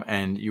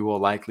 and you will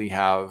likely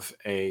have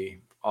a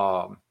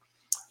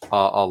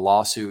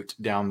lawsuit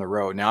down the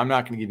road. Now, I'm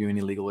not going to give you any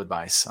legal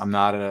advice. I'm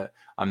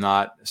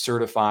not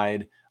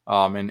certified.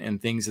 And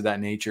things of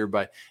that nature.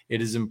 But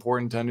it is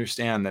important to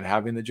understand that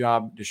having the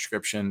job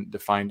description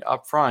defined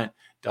up front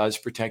does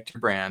protect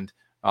your brand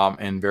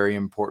in very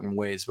important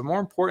ways. But more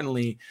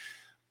importantly,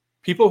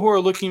 people who are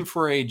looking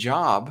for a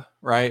job,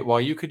 right,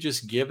 while you could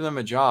just give them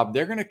a job,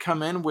 they're going to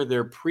come in with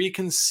their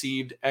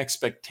preconceived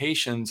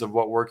expectations of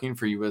what working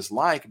for you is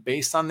like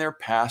based on their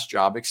past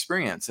job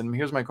experience. And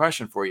here's my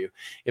question for you.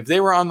 If they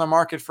were on the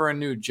market for a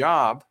new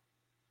job,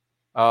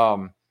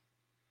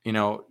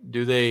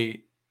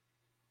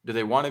 do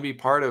they want to be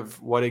part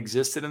of what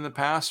existed in the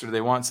past, or do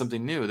they want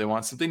something new? They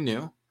want something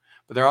new,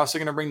 but they're also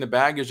going to bring the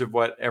baggage of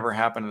whatever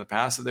happened in the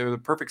past. If they were the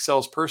perfect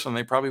salesperson,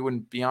 they probably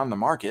wouldn't be on the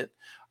market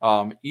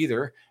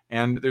either.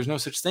 And there's no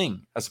such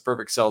thing as a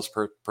perfect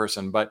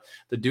salesperson. But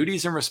the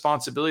duties and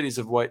responsibilities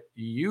of what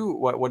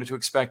to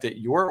expect at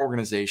your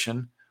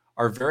organization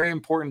are very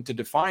important to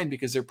define,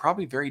 because they're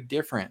probably very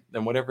different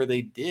than whatever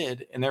they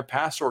did in their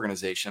past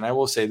organization. I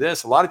will say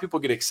this, a lot of people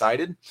get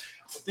excited.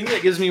 The thing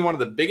that gives me one of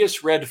the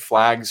biggest red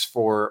flags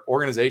for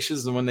organizations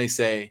is when they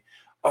say,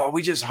 oh,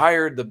 we just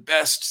hired the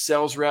best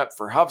sales rep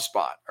for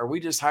HubSpot, or we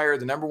just hired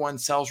the number one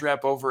sales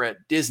rep over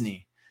at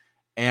Disney.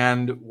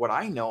 And what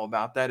I know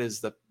about that is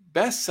the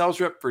best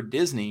sales rep for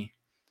Disney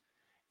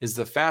is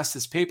the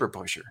fastest paper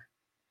pusher.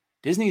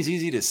 Disney is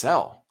easy to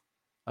sell.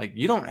 Like,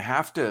 you don't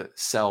have to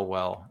sell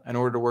well in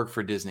order to work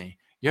for Disney.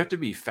 You have to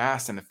be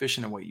fast and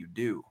efficient in what you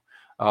do.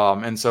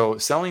 And so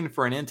selling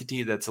for an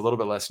entity that's a little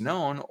bit less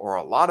known, or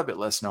a lot of it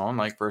less known,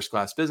 like First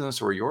Class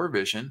Business or Your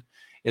Vision,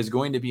 is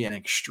going to be an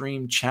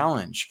extreme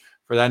challenge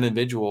for that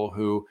individual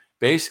who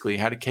basically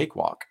had a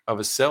cakewalk of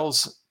a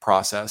sales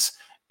process,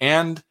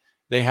 and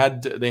they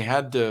had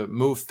to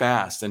move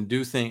fast and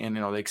do things. And,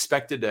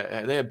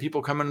 they had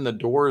people coming in the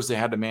doors they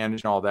had to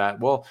manage and all that.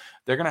 Well,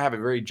 they're going to have a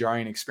very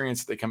jarring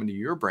experience if they come into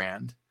your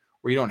brand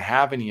where you don't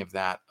have any of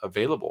that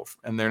available.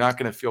 And they're not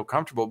going to feel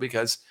comfortable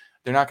because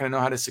they're not going to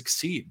know how to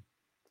succeed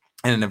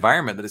in an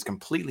environment that is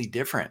completely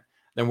different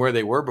than where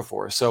they were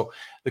before. So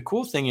the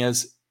cool thing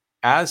is,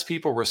 as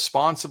people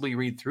responsibly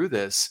read through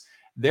this,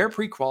 they're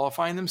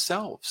pre-qualifying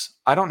themselves.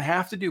 I don't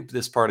have to do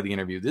this part of the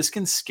interview. This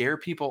can scare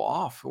people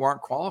off who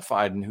aren't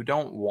qualified and who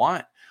don't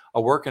want a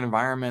work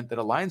environment that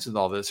aligns with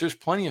all this. There's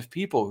plenty of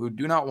people who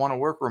do not want to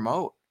work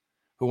remote,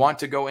 who want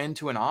to go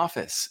into an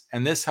office.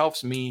 And this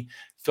helps me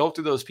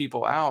filter those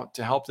people out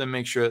to help them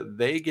make sure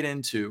they get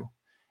into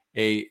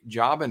a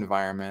job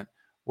environment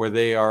where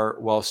they are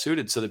well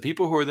suited. So the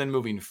people who are then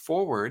moving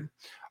forward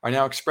are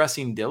now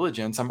expressing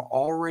diligence. I'm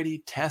already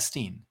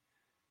testing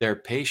their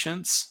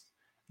patience,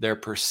 their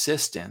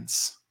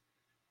persistence,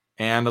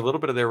 and a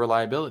little bit of their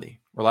reliability.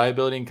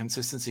 Reliability and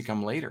consistency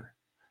come later.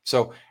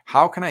 So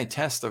how can I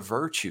test the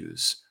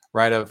virtues,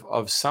 right,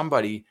 of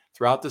somebody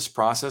throughout this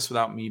process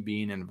without me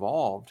being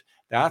involved?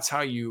 That's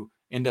how you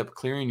end up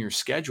clearing your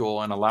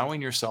schedule and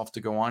allowing yourself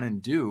to go on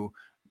and do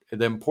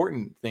the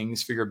important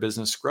things for your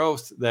business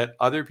growth that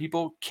other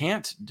people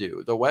can't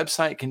do. The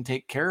website can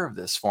take care of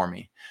this for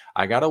me.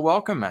 I got a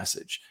welcome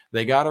message.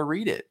 They got to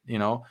read it.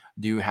 Do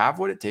you have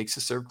what it takes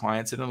to serve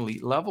clients at an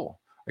elite level?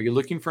 Are you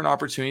looking for an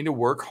opportunity to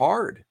work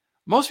hard?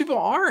 Most people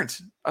aren't.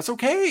 That's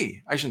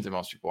okay. I shouldn't say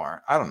most people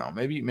aren't. I don't know.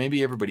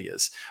 Maybe everybody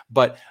is.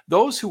 But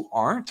those who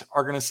aren't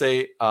are going to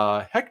say,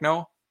 heck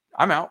no,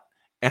 I'm out.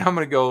 And I'm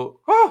going to go,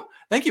 oh,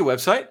 thank you,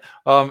 website.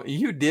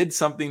 You did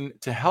something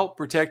to help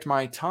protect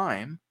my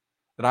time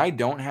that I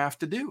don't have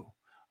to do.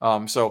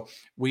 So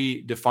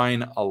we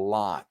define a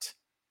lot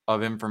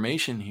of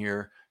information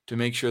here to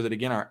make sure that,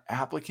 again, our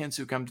applicants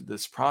who come to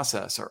this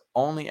process are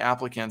only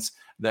applicants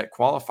that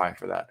qualify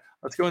for that.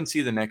 Let's go and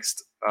see the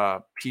next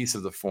piece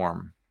of the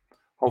form.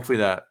 Hopefully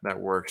that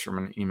works from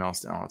an email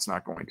style. It's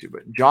not going to,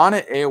 but John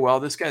at AOL,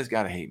 this guy's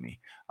got to hate me.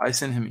 I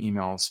send him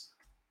emails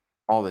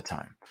all the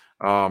time.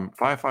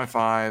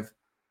 555,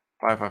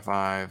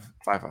 555,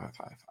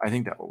 555. I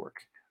think that will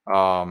work.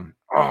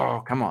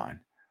 Oh, come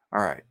on.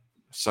 All right.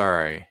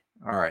 Sorry.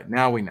 All right.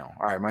 Now we know.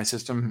 All right. My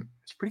system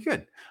is pretty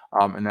good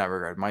in that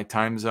regard. My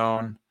time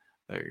zone.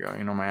 There you go.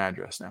 You know my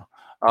address now.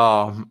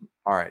 All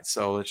right.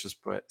 So let's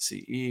just put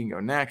CE and go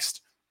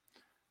next.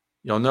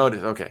 You'll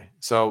notice. Okay.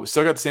 So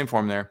still got the same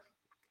form there.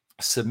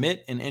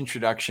 Submit an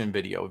introduction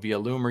video via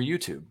Loom or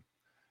YouTube,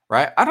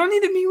 right? I don't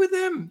need to meet with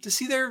them to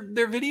see their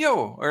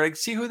video or like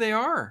see who they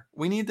are.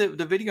 We need the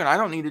video, and I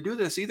don't need to do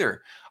this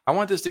either. I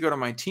want this to go to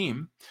my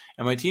team,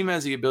 and my team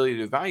has the ability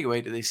to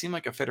evaluate, do they seem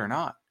like a fit or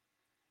not?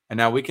 And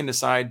now we can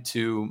decide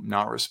to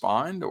not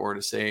respond or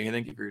to say, hey,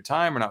 thank you for your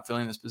time. We're not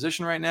filling this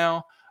position right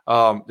now.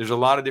 There's a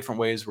lot of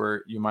different ways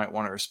where you might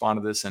want to respond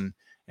to this and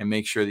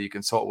make sure that you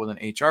consult with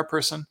an HR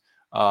person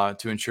to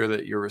ensure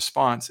that your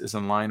response is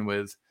in line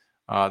with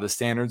the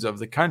standards of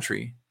the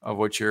country of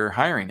what you're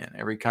hiring in.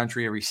 Every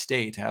country, every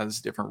state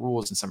has different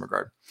rules in some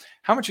regard.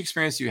 How much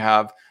experience do you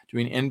have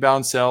doing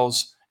inbound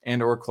sales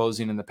and or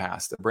closing in the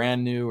past? They're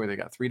brand new, or they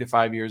got 3 to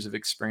 5 years of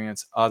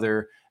experience.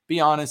 Other, be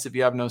honest, if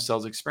you have no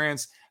sales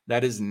experience,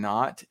 that is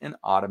not an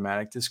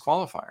automatic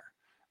disqualifier,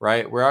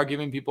 right? We are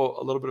giving people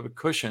a little bit of a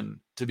cushion,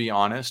 to be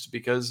honest,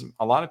 because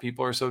a lot of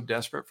people are so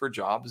desperate for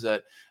jobs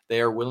that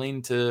they are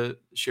willing to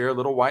share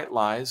little white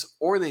lies,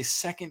 or they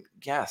second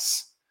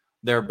guess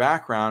their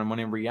background when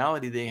in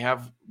reality they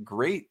have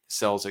great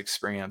sales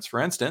experience. For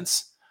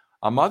instance,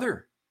 a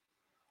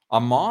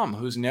mom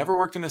who's never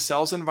worked in a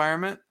sales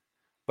environment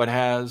but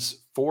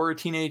has 4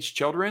 teenage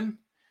children.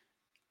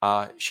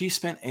 She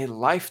spent a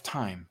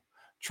lifetime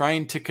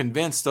trying to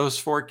convince those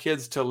 4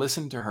 kids to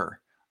listen to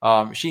her.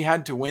 She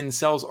had to win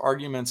sales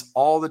arguments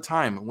all the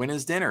time. When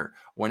is dinner?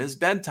 When is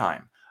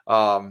bedtime?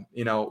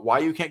 Why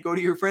you can't go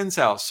to your friend's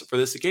house for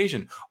this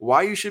occasion?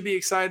 Why you should be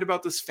excited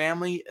about this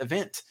family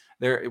event?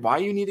 Why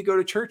you need to go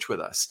to church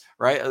with us,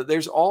 right?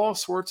 There's all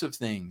sorts of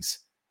things.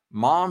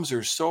 Moms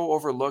are so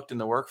overlooked in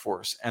the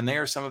workforce, and they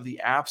are some of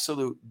the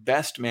absolute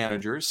best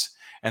managers,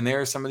 and they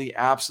are some of the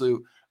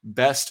absolute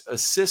best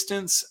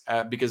assistants,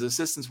 because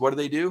assistants, what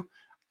do?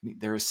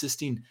 They're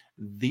assisting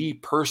the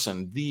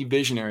person, the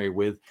visionary,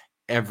 with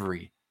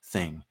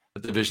everything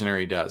that the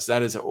visionary does.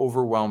 That is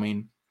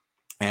overwhelming.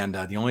 And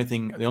the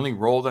only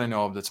role that I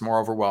know of that's more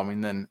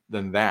overwhelming than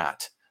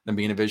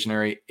being a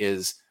visionary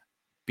is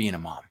being a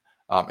mom.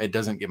 It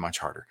doesn't get much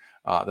harder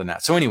than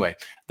that. So anyway,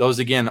 those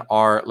again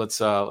are, let's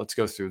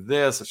go through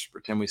this. Let's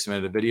pretend we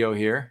submitted a video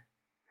here.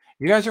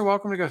 You guys are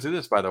welcome to go through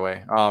this, by the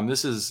way.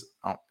 This is,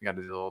 I got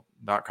to do a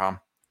little .com.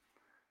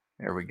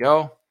 There we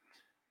go.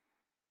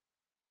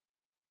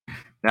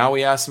 Now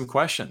we ask some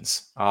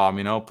questions.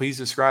 Please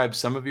describe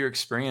some of your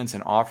experience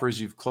and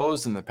offers you've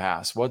closed in the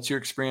past. What's your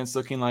experience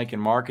looking like in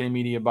marketing,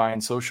 media buying,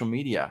 social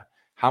media?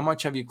 How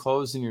much have you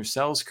closed in your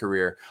sales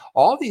career?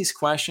 All these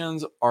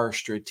questions are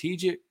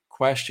strategic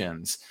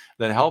questions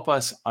that help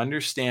us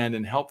understand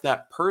and help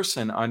that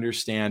person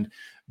understand,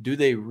 do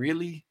they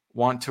really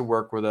want to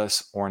work with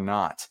us or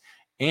not?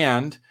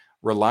 And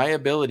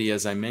reliability,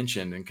 as I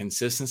mentioned, and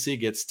consistency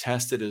gets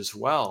tested as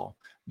well.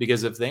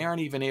 Because if they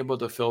aren't even able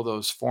to fill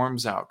those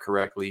forms out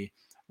correctly,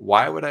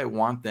 why would I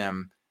want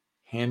them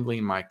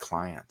handling my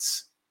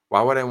clients?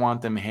 Why would I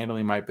want them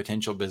handling my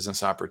potential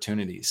business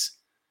opportunities?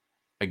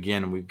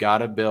 Again, we've got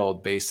to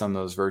build based on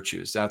those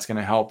virtues. That's going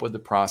to help with the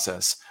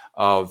process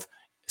of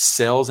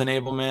sales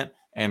enablement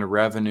and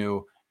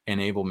revenue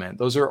enablement.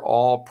 Those are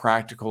all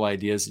practical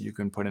ideas that you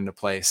can put into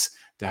place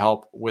to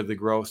help with the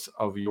growth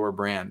of your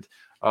brand.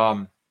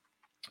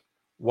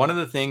 One of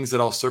the things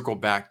that I'll circle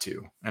back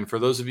to, and for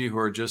those of you who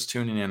are just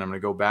tuning in, I'm going to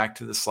go back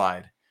to the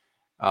slide.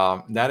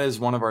 That is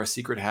one of our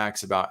secret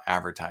hacks about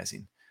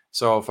advertising.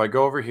 So if I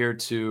go over here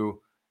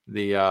to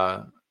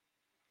the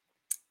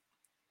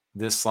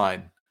this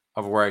slide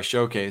of where I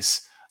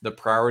showcase the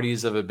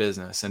priorities of a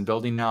business and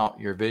building out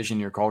your vision,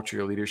 your culture,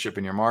 your leadership,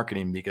 and your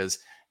marketing, because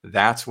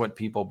that's what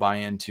people buy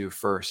into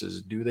first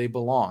is, do they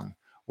belong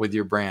with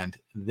your brand?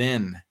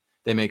 Then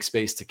they make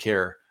space to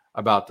care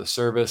about the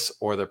service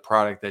or the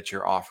product that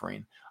you're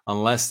offering,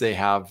 unless they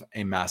have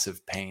a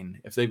massive pain.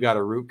 If they've got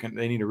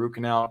they need a root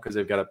canal because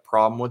they've got a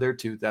problem with their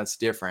tooth, that's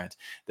different.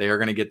 They are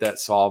going to get that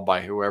solved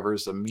by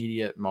whoever's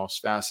immediate,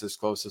 most fastest,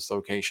 closest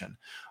location.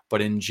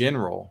 But in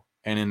general,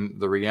 and in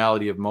the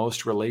reality of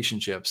most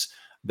relationships,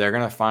 they're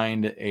going to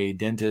find a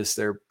dentist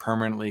they're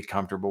permanently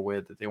comfortable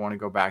with, that they want to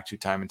go back to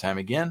time and time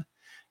again.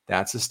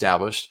 That's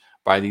established.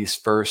 by these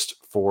first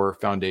four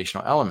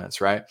foundational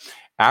elements, right?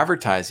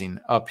 Advertising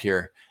up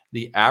here,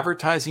 the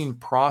advertising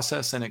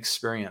process and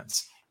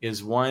experience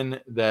is one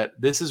that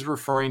this is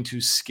referring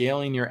to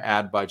scaling your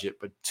ad budget,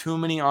 but too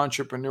many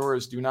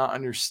entrepreneurs do not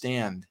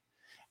understand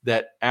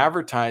that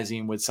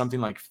advertising with something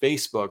like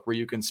Facebook, where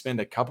you can spend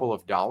a couple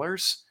of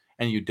dollars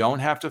and you don't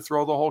have to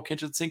throw the whole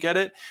kitchen sink at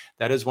it,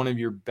 that is one of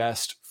your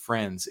best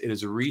friends. It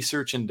is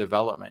research and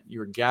development.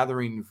 You're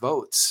gathering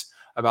votes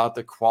about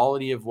the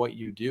quality of what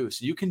you do.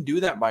 So you can do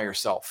that by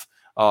yourself.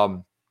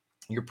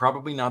 You're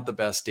probably not the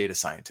best data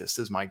scientist,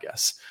 is my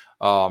guess.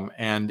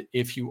 And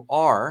if you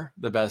are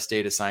the best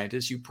data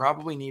scientist, you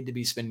probably need to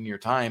be spending your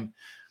time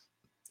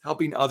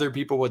helping other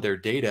people with their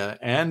data.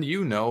 And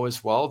you know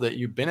as well that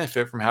you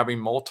benefit from having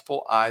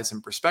multiple eyes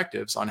and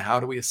perspectives on how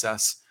do we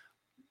assess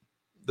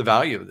the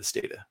value of this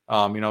data,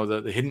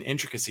 the hidden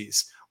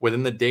intricacies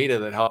within the data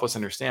that help us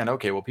understand,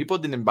 okay, well, people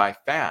didn't buy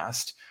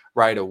fast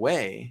right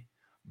away,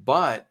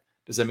 but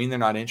does that mean they're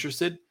not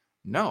interested?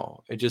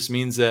 No, it just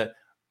means that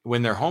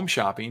when they're home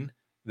shopping,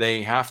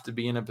 they have to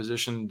be in a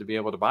position to be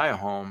able to buy a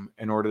home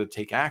in order to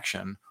take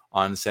action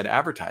on said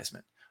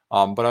advertisement.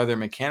 But are there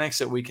mechanics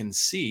that we can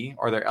see?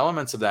 Are there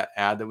elements of that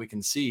ad that we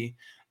can see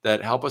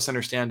that help us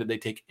understand, did they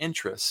take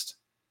interest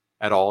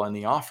at all in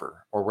the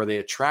offer? Or were they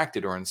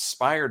attracted or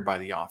inspired by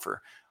the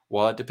offer?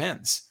 Well, it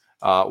depends.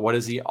 What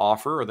is the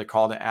offer or the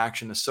call to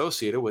action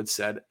associated with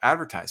said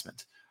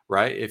advertisement,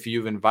 right? If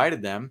you've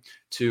invited them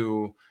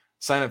to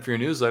sign up for your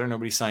newsletter,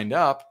 nobody signed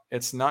up,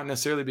 it's not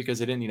necessarily because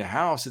they didn't need a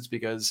house. It's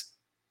because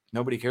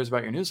nobody cares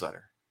about your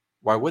newsletter.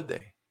 Why would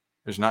they?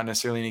 There's not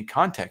necessarily any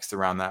context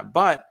around that.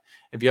 But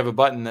if you have a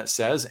button that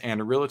says,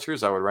 and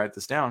realtors, I would write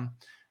this down,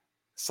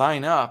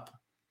 sign up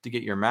to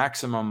get your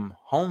maximum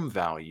home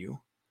value.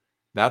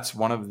 That's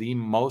one of the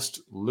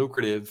most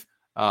lucrative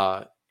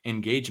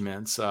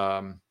engagements,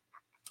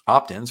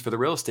 opt-ins for the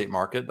real estate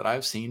market that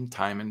I've seen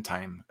time and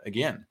time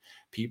again.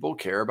 People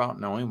care about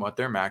knowing what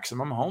their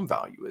maximum home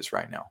value is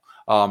right now.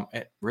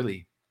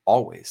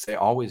 They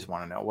always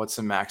want to know what's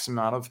the maximum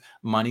amount of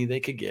money they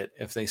could get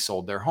if they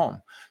sold their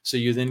home. So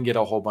you then get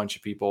a whole bunch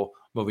of people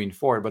moving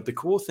forward. But the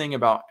cool thing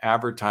about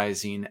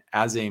advertising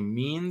as a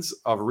means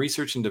of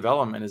research and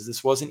development is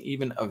this wasn't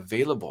even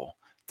available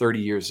 30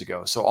 years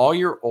ago. So all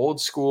your old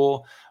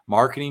school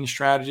marketing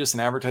strategists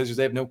and advertisers,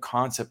 they have no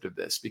concept of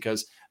this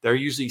because they're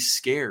usually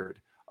scared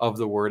of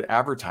the word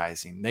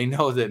advertising. They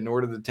know that in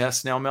order to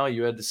test snail mail,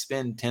 you had to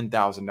spend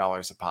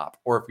 $10,000 a pop.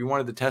 Or if you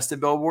wanted to test a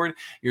billboard,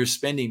 you're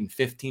spending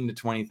 $15,000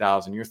 to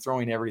 $20,000. You're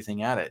throwing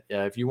everything at it.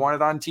 If you want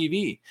it on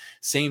TV,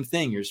 same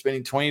thing. You're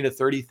spending $20,000 to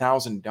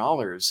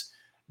 $30,000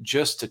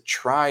 just to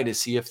try to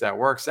see if that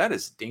works. That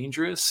is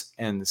dangerous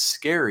and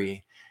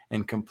scary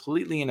and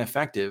completely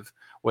ineffective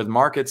with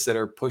markets that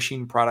are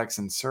pushing products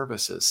and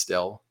services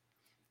still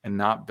and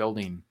not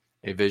building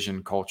a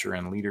vision, culture,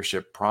 and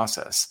leadership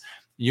process.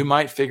 You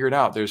might figure it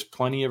out. There's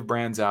plenty of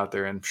brands out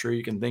there, and I'm sure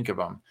you can think of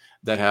them,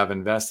 that have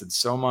invested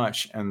so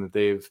much and that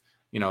they've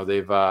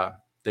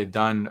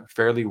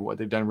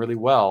done really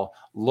well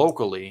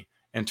locally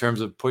in terms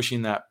of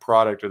pushing that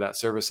product or that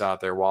service out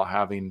there while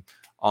having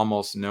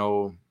almost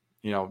no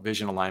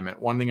vision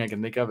alignment. One thing I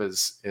can think of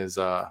is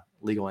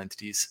legal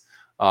entities.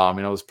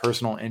 Those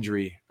personal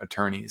injury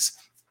attorneys.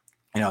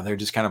 They're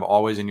just kind of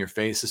always in your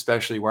face,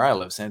 especially where I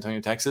live, San Antonio,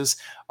 Texas.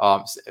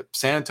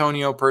 San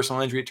Antonio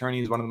personal injury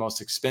attorney is one of the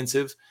most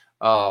expensive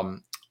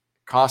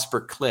cost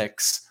per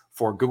clicks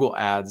for Google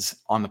ads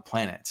on the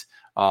planet.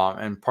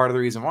 And part of the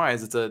reason why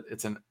is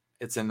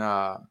it's an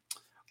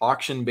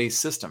auction-based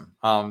system.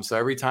 So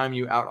every time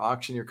you out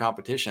auction your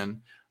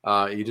competition,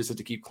 you just have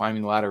to keep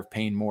climbing the ladder of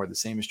paying more. The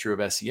same is true of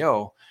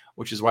SEO,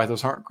 which is why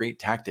those aren't great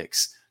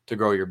tactics to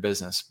grow your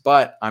business.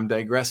 But I'm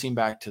digressing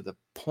back to the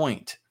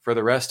point for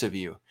the rest of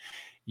you.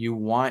 You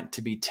want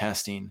to be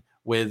testing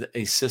with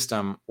a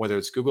system, whether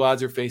it's Google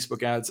ads or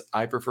Facebook ads.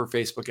 I prefer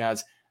Facebook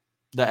ads.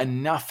 That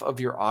enough of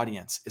your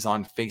audience is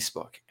on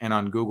Facebook and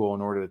on Google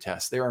in order to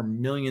test. There are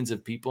millions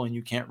of people and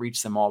you can't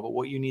reach them all. But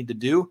what you need to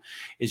do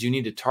is you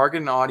need to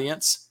target an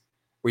audience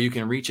where you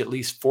can reach at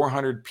least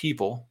 400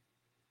 people.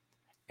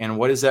 And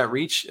what is that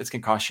reach? It's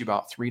going to cost you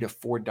about $3 to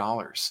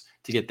 $4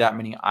 to get that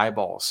many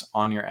eyeballs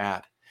on your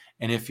ad.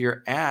 And if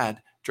your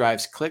ad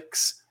drives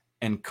clicks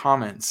and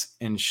comments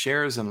and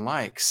shares and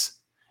likes,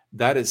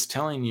 that is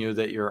telling you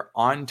that you're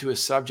onto a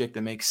subject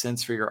that makes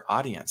sense for your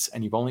audience.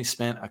 And you've only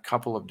spent a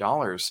couple of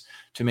dollars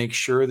to make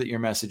sure that your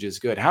message is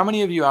good. How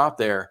many of you out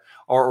there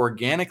are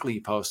organically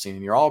posting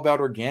and you're all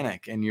about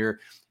organic and you're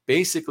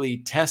basically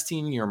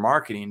testing your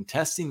marketing,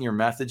 testing your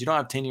methods? You don't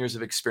have 10 years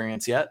of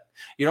experience yet.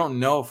 You don't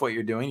know if what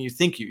you're doing. You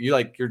think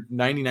you're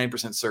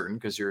 99% certain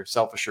because you're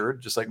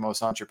self-assured, just like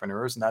most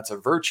entrepreneurs, and that's a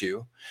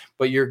virtue.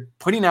 But you're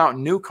putting out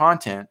new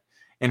content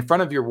in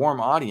front of your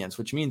warm audience,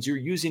 which means you're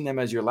using them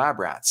as your lab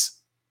rats.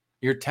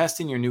 You're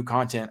testing your new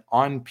content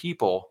on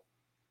people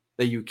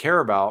that you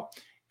care about,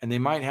 and they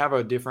might have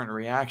a different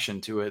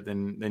reaction to it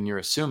than you're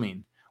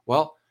assuming.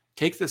 Well,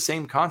 take the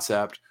same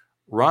concept,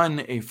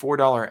 run a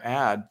 $4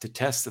 ad to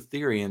test the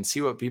theory and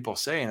see what people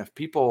say. And if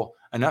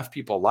enough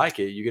people like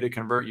it, you get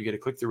a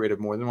click-through rate of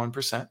more than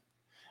 1%.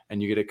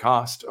 and you get a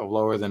cost of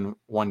lower than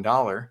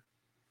 $1,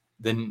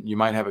 then you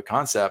might have a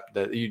concept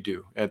that you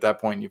do. At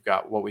that point, you've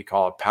got what we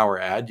call a power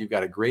ad. You've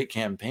got a great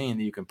campaign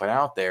that you can put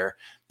out there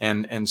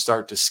and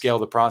start to scale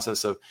the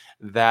process of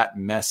that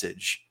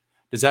message.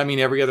 Does that mean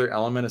every other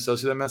element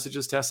associated with that message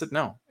is tested?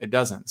 No, it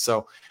doesn't.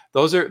 So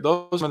those are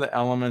the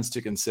elements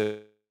to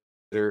consider.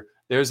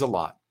 There's a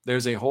lot.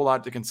 There's a whole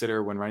lot to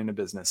consider when running a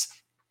business.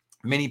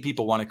 Many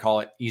people want to call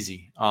it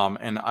easy.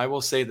 And I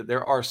will say that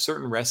there are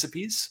certain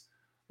recipes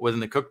within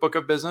the cookbook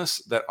of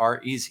business that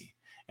are easy.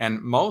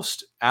 And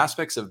most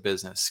aspects of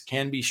business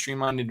can be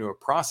streamlined into a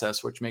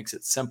process which makes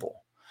it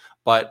simple.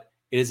 But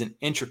it is an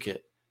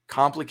intricate,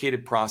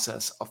 complicated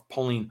process of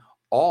pulling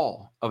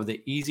all of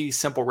the easy,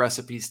 simple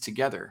recipes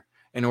together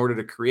in order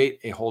to create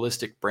a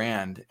holistic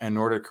brand, in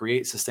order to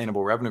create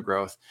sustainable revenue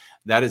growth.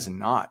 That is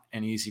not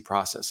an easy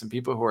process. And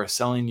people who are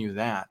selling you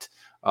that,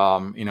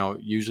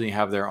 usually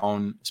have their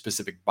own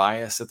specific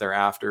bias that they're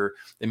after.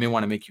 They may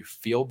want to make you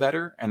feel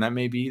better, and that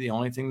may be the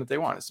only thing that they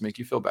want, is to make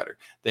you feel better.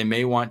 They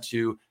may want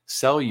to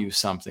sell you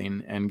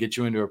something and get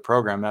you into a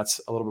program. That's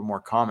a little bit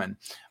more common,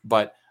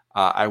 but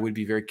I would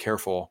be very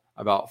careful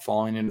about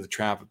falling into the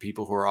trap of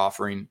people who are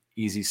offering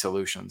easy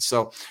solutions.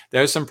 So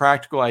there's some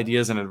practical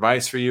ideas and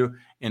advice for you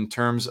in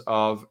terms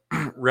of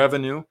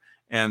revenue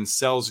and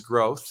sales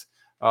growth.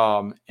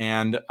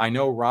 And I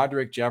know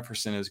Roderick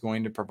Jefferson is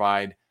going to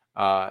provide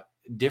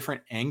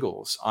different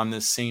angles on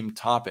this same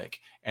topic,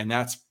 and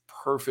that's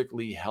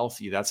perfectly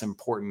healthy. That's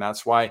important.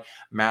 That's why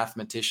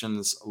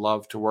mathematicians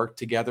love to work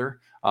together,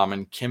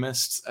 and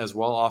chemists as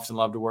well often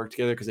love to work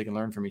together, because they can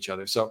learn from each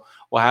other. So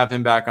we'll have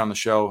him back on the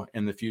show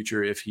in the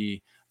future if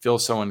he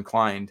feels so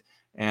inclined.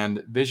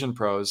 And Vision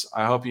Pros,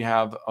 I hope you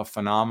have a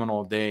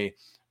phenomenal day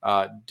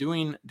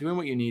doing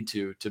what you need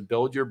to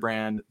build your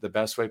brand the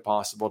best way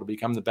possible, to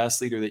become the best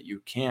leader that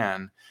you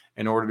can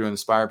in order to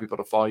inspire people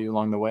to follow you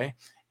along the way.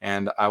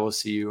 And I will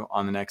see you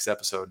on the next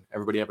episode.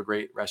 Everybody have a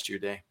great rest of your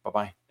day.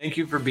 Bye-bye. Thank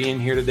you for being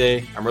here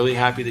today. I'm really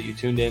happy that you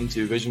tuned in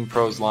to Vision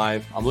Pros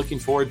Live. I'm looking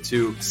forward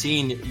to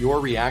seeing your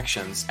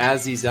reactions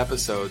as these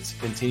episodes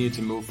continue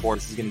to move forward.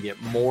 This is going to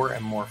get more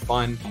and more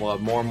fun. We'll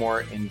have more and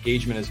more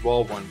engagement as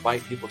well. We'll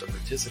invite people to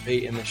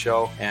participate in the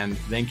show. And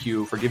thank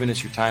you for giving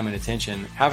us your time and attention. Have